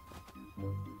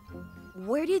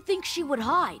 Where do you think she would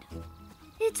hide?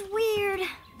 It's weird.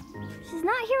 She's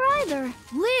not here either.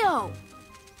 Leo!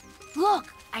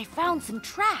 Look, I found some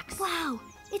tracks. Wow,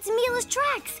 it's Mila's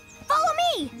tracks. Follow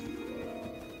me.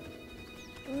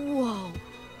 Whoa.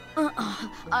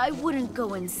 I wouldn't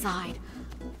go inside.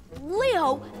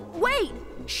 Leo, wait!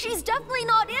 She's definitely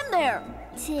not in there.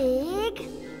 Tig,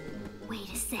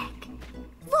 wait a sec.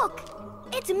 Look,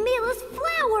 it's It's Mila's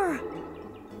flower!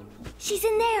 She's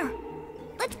in there!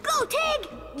 Let's go, Tig!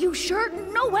 You sure?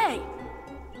 No way!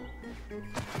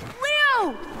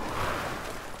 Leo!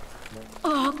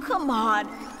 Oh, come on.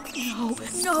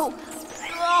 No.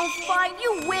 Oh, fine,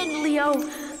 you win, Leo.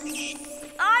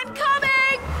 I'm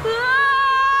coming!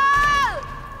 Ah!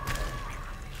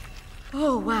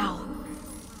 Oh, wow.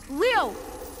 Leo,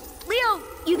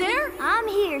 you there? I'm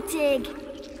here, Tig.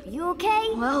 You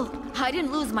okay? Well, I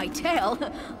didn't lose my tail.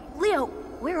 Leo,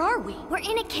 where are we? We're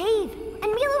in a cave,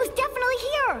 and Mila was definitely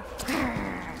here.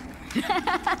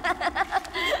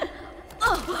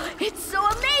 Oh, it's so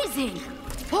amazing!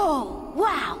 Oh,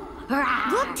 wow!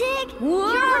 Look, Tig!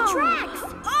 Whoa. Here are her tracks!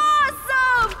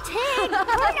 Awesome! Tig,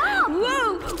 hurry up!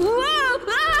 Whoa!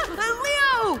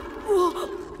 Leo!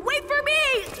 Wait for me!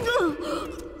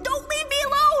 Don't leave me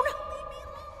alone!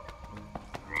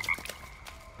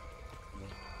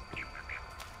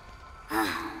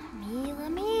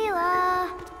 Mila.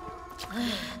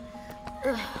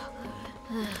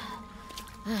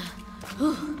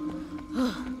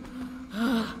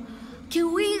 Can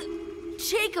we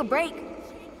take a break?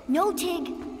 No,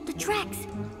 Tig. The tracks,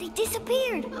 they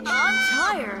disappeared. I'm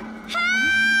tired.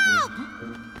 Help!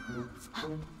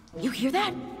 You hear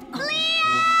that?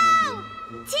 Leo!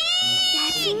 Tig!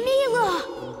 That's Mila.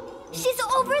 She's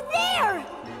over there.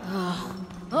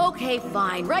 Okay,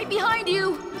 fine. Right behind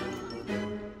you.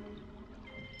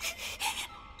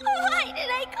 Why did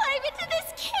I climb into this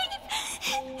cave?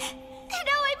 And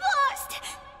now I'm lost.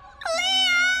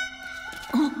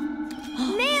 Leo!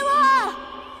 Mila!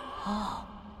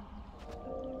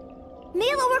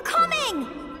 Mila, we're coming!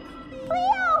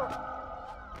 Leo!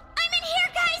 I'm in here,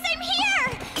 guys! I'm here!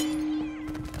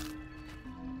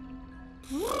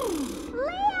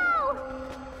 Leo!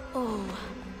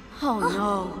 Oh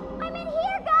no. I'm in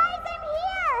here, guys! I'm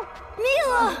here!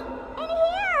 Mila! In here!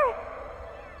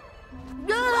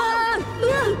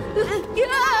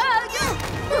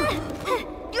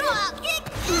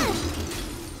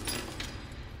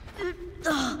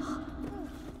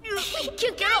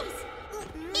 Guys!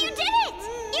 You did it!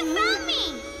 You found me!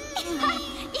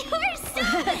 You were so...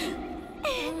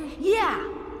 Yeah.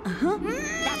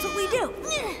 That's what we do.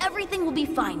 Everything will be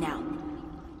fine now.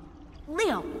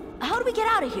 Leo, how do we get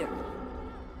out of here?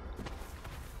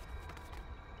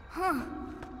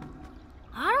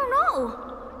 I don't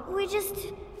know. We just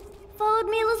followed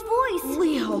Mila's voice.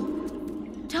 Leo,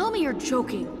 tell me you're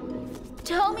joking.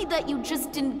 Tell me that you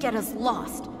just didn't get us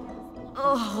lost.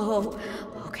 Oh,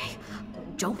 okay.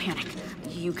 Don't panic.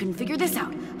 You can figure this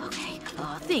out. Okay,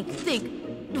 think.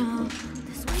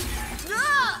 This way.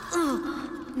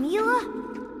 Mila,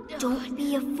 don't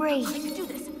be afraid. I can do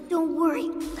this. Don't worry.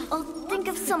 I'll think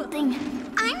of something.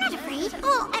 I'm not afraid.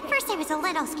 Well, at first I was a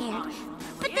little scared.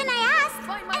 But then I asked,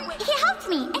 and he helped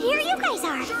me, and here you guys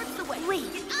are.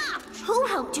 Wait, who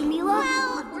helped you, Mila?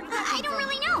 Well, I don't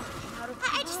really know.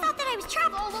 I just thought that I was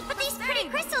trapped, but these pretty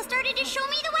crystals started to show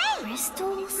me the way.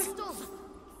 Crystals?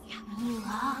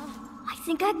 Mila, I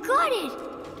think I got it.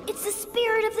 It's the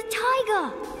spirit of the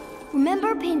taiga.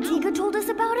 Remember Pantiga told us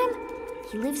about him?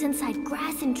 He lives inside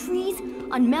grass and trees,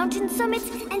 on mountain summits,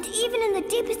 and even in the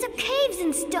deepest of caves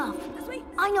and stuff.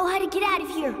 I know how to get out of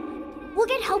here. We'll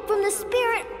get help from the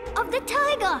spirit of the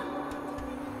taiga.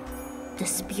 The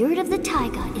spirit of the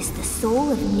taiga is the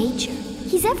soul of nature.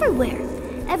 He's everywhere.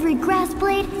 Every grass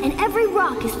blade and every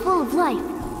rock is full of life.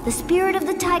 The spirit of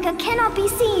the taiga cannot be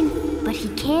seen, but he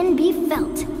can be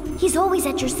felt. He's always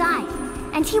at your side,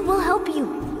 and he will help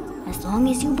you, as long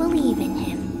as you believe in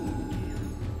him.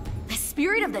 The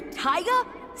spirit of the taiga?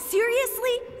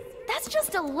 Seriously? That's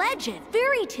just a legend.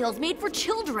 Fairy tales made for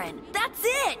children. That's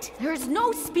it. There's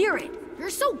no spirit. You're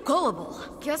so gullible.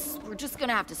 Guess we're just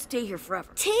gonna have to stay here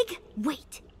forever. Tig,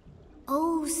 wait.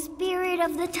 Oh, spirit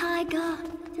of the taiga,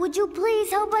 would you please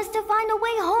help us to find a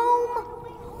way home?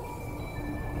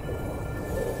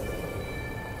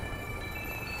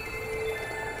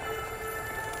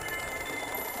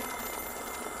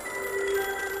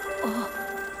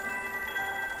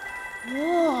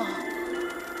 Whoa.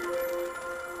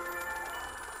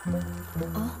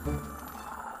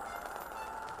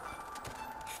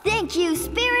 Thank you,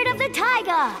 spirit of the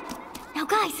taiga. Now,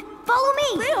 guys, follow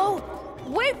me. Leo,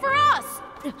 wait for us.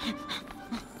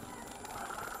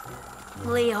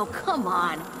 Leo, come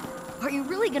on. Are you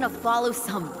really gonna follow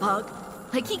some bug?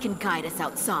 Like he can guide us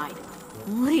outside.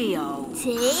 Leo.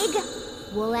 Tig,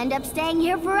 we'll end up staying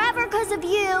here forever because of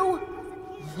you.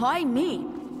 Why me?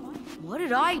 What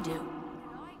did I do?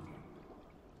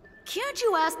 Can't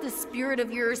you ask this spirit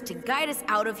of yours to guide us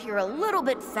out of here a little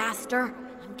bit faster?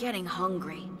 I'm getting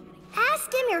hungry.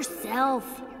 Ask him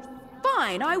yourself.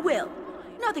 Fine, I will.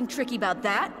 nothing tricky about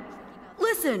that.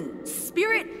 Listen,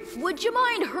 Spirit, would you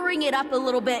mind hurrying it up a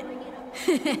little bit?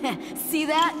 See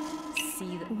that?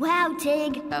 See that? Wow,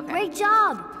 Tig. Okay. Great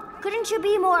job. Couldn't you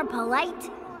be more polite?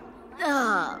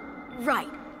 Right.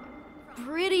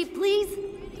 Pretty, please?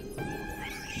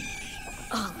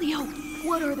 Leo,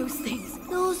 what are those things?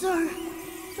 Those are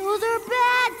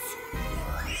bats.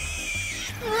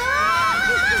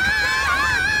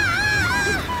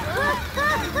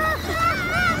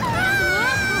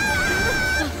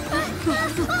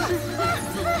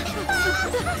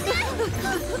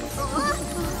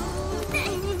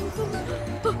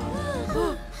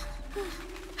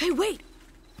 Hey, wait!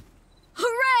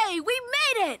 Hooray! We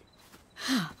made it!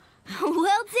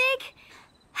 Well, Tig,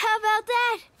 how about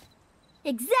that?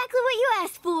 Exactly what you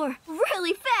asked for.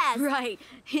 Really fast. Right.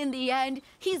 In the end,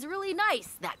 he's really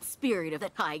nice, that spirit of the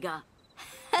taiga.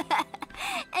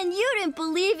 And you didn't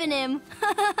believe in him.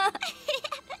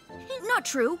 Not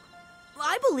true.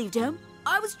 I believed him.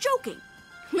 I was joking.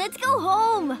 Let's go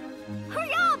home.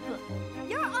 Hurry up!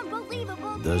 You're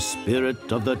unbelievable. The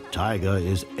spirit of the taiga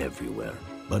is everywhere,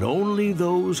 but only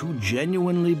those who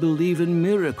genuinely believe in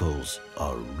miracles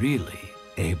are really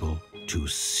able to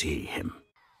see him.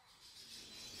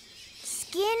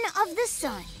 Skin of the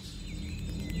sun.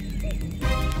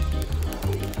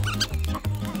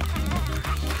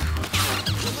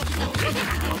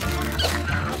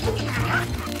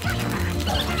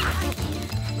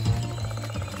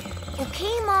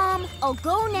 Okay, Mom, I'll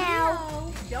go now.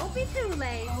 No, don't be too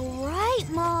late. All right,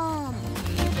 Mom.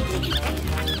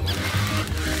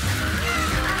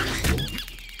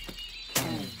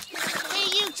 Hey,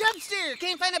 you Chubster!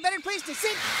 Can't find a better place to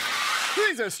sit?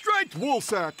 He's a striped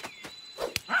woolsack.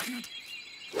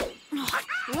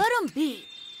 Let him be.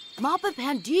 Mappa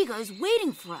Pandiga is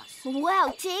waiting for us.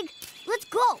 Wow, Tig, let's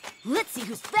go. Let's see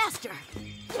who's faster.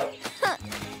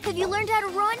 Have you learned how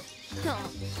to run? No,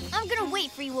 I'm gonna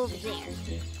wait for you over there.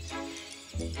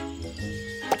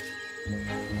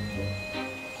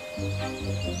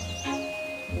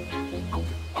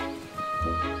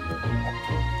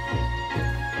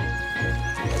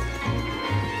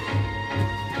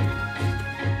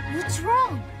 What's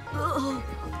wrong? Oh,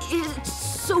 it's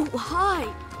so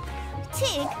high.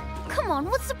 Tig, come on,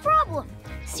 what's the problem?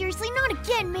 Seriously, not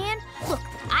again, man. Look,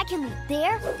 I can leap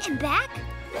there and back.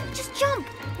 Just jump.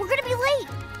 We're gonna be late.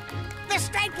 The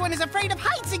striped one is afraid of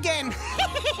heights again!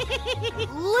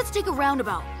 Let's take a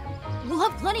roundabout. We'll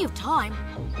have plenty of time.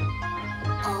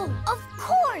 Oh, of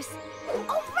course! A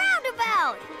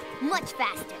roundabout! Much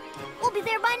faster. We'll be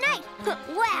there by night.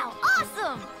 Wow,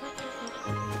 awesome!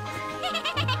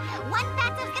 One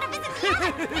fatso's gonna visit the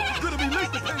other! Gonna be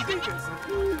late to Pandigas.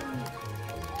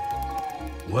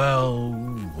 Well,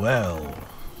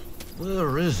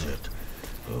 where is it?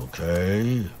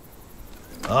 Okay.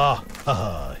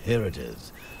 Here it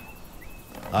is.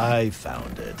 I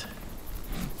found it.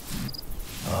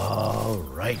 All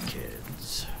right,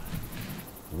 kids.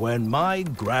 When my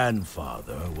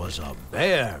grandfather was a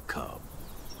bear cub,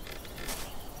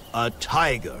 a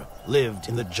tiger lived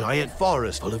in the giant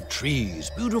forest full of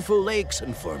trees, beautiful lakes,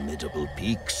 and formidable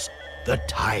peaks. The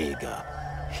tiger.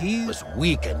 He was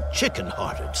weak and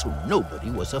chicken-hearted, so nobody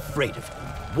was afraid of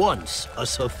him. Once, a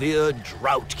severe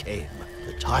drought came.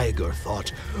 The tiger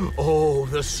thought, oh,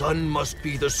 the sun must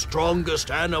be the strongest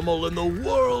animal in the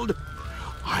world.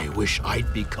 I wish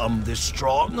I'd become this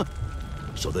strong.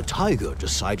 So the tiger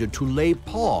decided to lay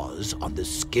paws on the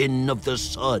skin of the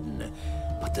sun.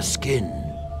 But the skin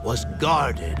was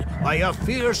guarded by a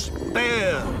fierce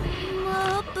bear.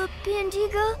 Mappa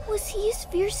Pandiga, was he as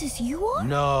fierce as you are?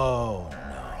 No.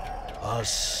 A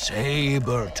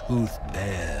saber-toothed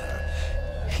bear.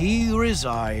 He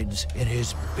resides in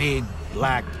his big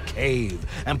black cave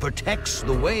and protects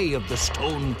the way of the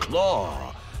stone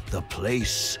claw, the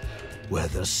place where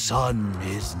the sun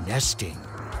is nesting.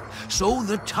 So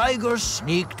the tiger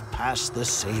sneaked past the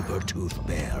saber-toothed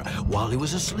bear while he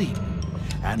was asleep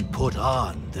and put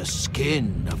on the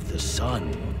skin of the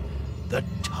sun. The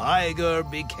tiger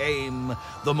became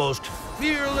the most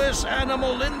fearless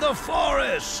animal in the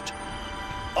forest.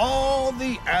 All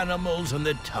the animals in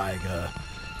the taiga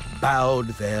bowed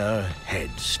their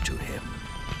heads to him.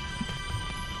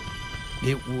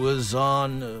 It was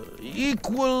on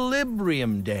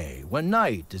Equilibrium Day, when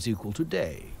night is equal to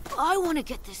day. I want to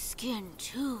get this skin,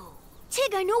 too.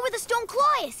 Tig, I know where the stone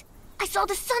claw is. I saw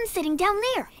the sun setting down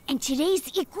there, and today's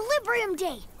Equilibrium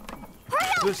Day. Hurry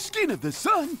up! The skin of the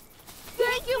sun?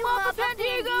 Thank you, Mappa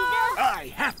Pandiga!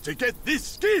 I have to get this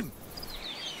skin!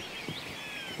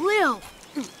 Leo,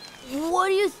 what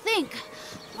do you think?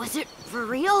 Was it for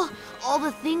real? All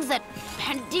the things that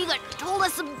Pandiga told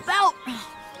us about?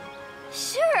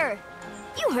 Sure.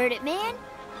 You heard it, man.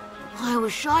 I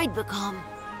wish I'd become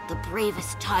the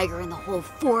bravest tiger in the whole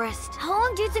forest. How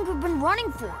long do you think we've been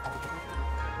running for?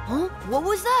 Huh? What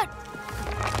was that?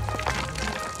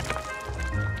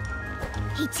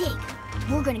 Hey, Tig,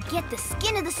 we're gonna get the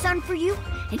skin of the sun for you,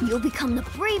 and you'll become the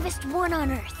bravest one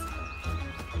on Earth.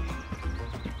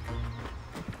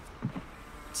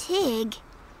 Tig?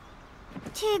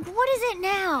 Tig, what is it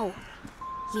now?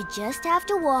 You just have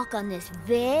to walk on this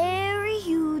very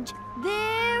huge,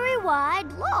 very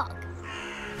wide log.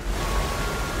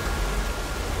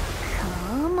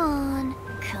 Come on,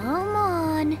 come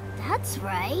on. That's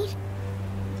right.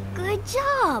 Good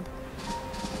job.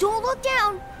 Don't look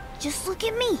down. Just look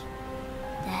at me.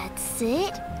 That's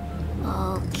it.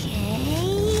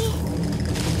 Okay.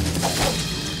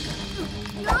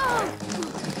 No!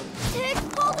 Tig,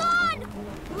 hold on!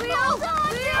 Hold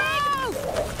on, Tig!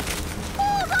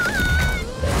 Hold on!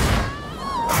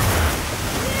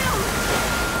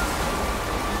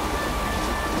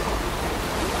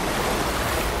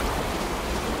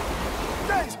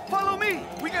 Guys, follow me!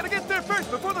 We gotta get there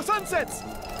first before the sun sets!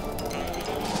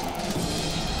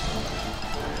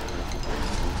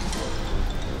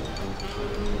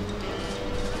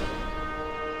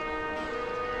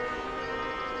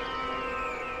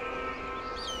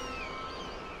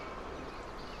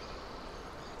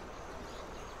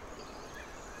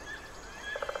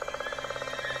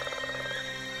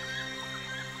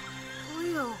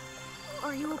 Leo,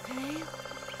 are you okay?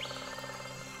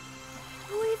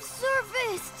 We've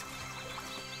surfaced!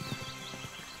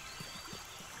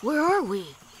 Where are we?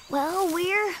 Well,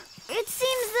 it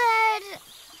seems that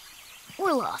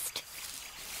we're lost.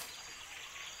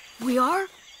 We are?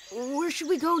 Where should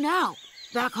we go now?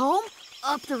 Back home?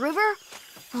 Up the river?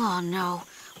 Oh no,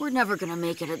 we're never gonna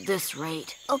make it at this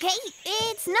rate. Okay,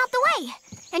 it's not the way.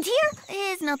 And here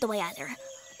is not the way either.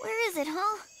 Where is it,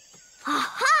 huh?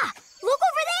 Aha! Look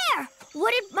over there!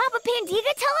 What did Mama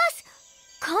Pandiga tell us?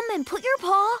 Come and put your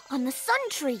paw on the sun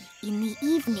tree in the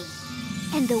evening,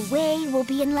 and the way will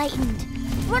be enlightened.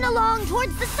 Run along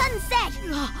towards the sunset!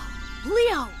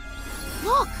 Leo,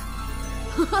 look!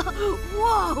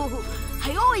 Whoa!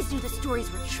 I always knew the stories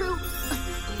were true.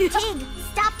 Tig,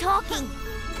 stop talking.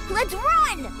 Let's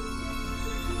run!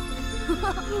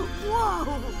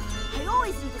 Whoa! I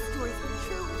always knew the stories were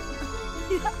true.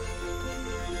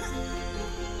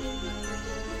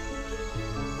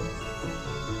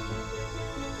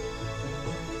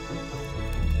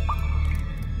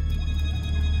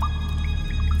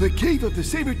 The cave of the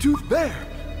saber-toothed bear!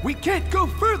 We can't go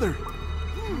further!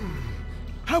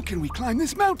 How can we climb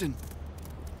this mountain?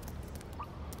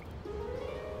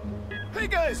 Hey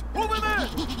guys, over there!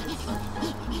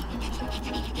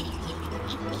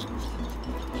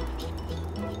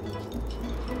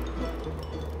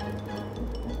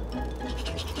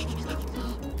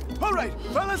 All right,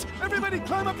 fellas, everybody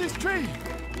climb up this tree!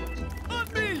 On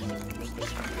me!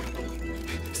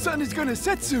 Sun is gonna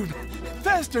set soon!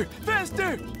 Faster,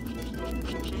 faster!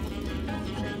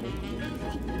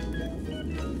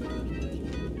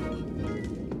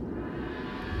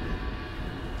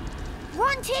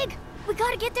 Run, Tig! We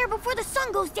gotta get there before the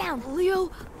sun goes down.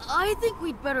 Leo, I think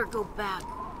we'd better go back.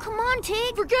 Come on,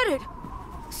 Tig. Forget it.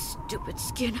 Stupid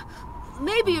skin.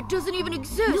 Maybe it doesn't even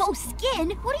exist. No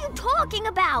skin? What are you talking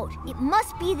about? It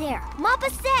must be there. Mappa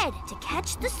said to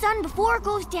catch the sun before it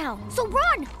goes down. So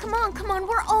run! Come on, come on.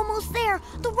 We're almost there.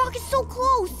 The rock is so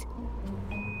close.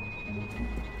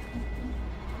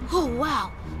 Oh,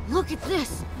 wow. Look at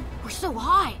this. We're so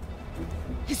high.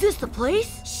 Is this the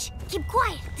place? Shh. Keep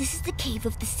quiet. This is the cave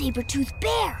of the saber-toothed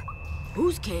bear.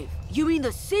 Whose cave? You mean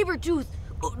the saber-tooth?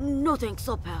 Oh, no thanks,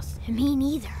 I'll pass. Me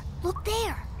neither. Look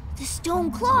there. The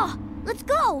stone claw. Let's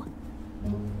go.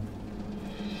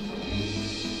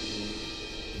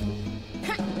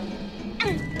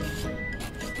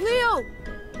 Leo!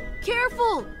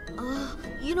 Careful!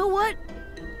 You know what?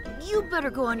 You better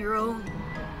go on your own.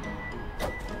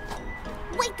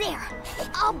 Wait there.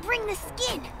 I'll bring the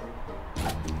skin.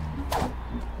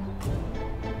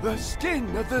 The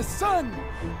skin of the sun!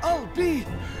 I'll be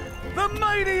the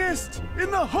mightiest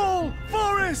in the whole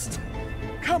forest!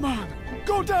 Come on,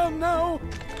 go down now!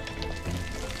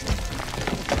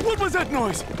 What was that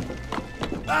noise?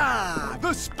 Ah,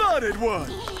 the spotted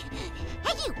one!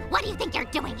 Hey, you! What do you think you're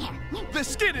doing here? The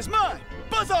skin is mine!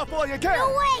 Buzz off while you can! No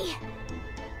way!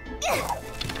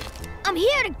 I'm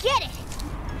here to get it,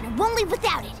 and I won't leave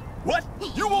without it. What?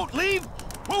 You won't leave?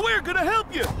 Well, we're gonna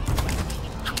help you!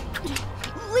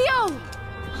 Leo!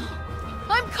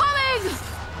 I'm coming!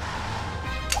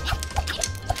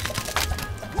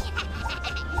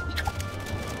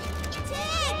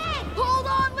 Tig! Hold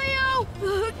on, Leo!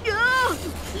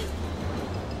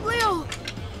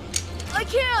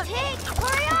 can't! Tig,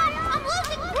 hurry up! I'm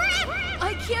losing grip!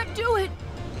 I can't do it!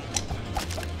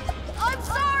 I'm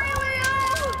sorry, Leo!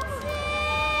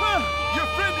 Your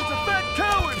friend is a fat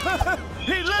coward!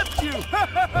 He left you!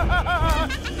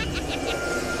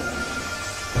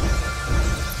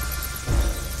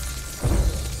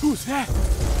 Who's that?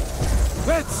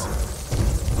 Let's...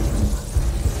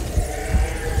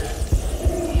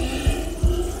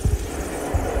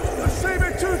 A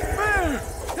saber-toothed bear!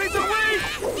 He's awake!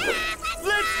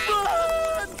 Let's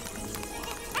run!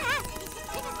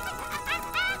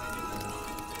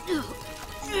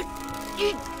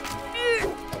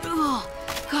 Oh,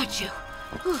 got you.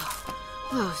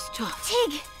 That was tough.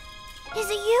 Tig, is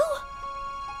it you?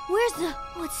 Where's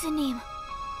what's the name?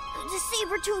 The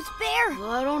saber-toothed bear.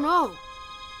 Well, I don't know.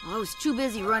 I was too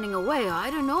busy running away. I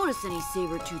didn't notice any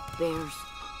saber-toothed bears.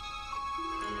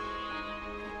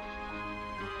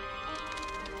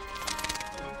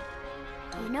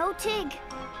 You know, Tig,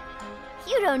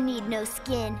 you don't need no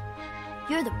skin.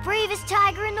 You're the bravest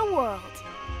tiger in the world.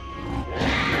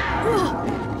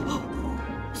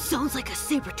 Sounds like a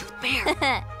saber-toothed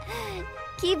bear.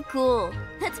 Keep cool.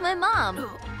 That's my mom.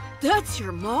 That's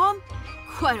your mom?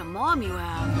 Quite a mom you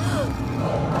have.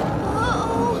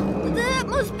 Uh-oh. That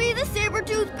must be the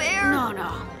saber-toothed bear.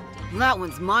 No. That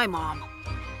one's my mom.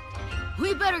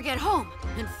 We better get home,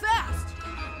 and fast.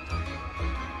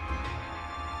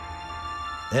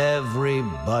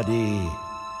 Everybody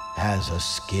has a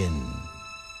skin.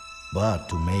 But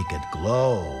to make it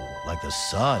glow like the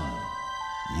sun,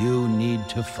 you need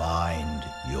to find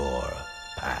your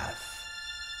path.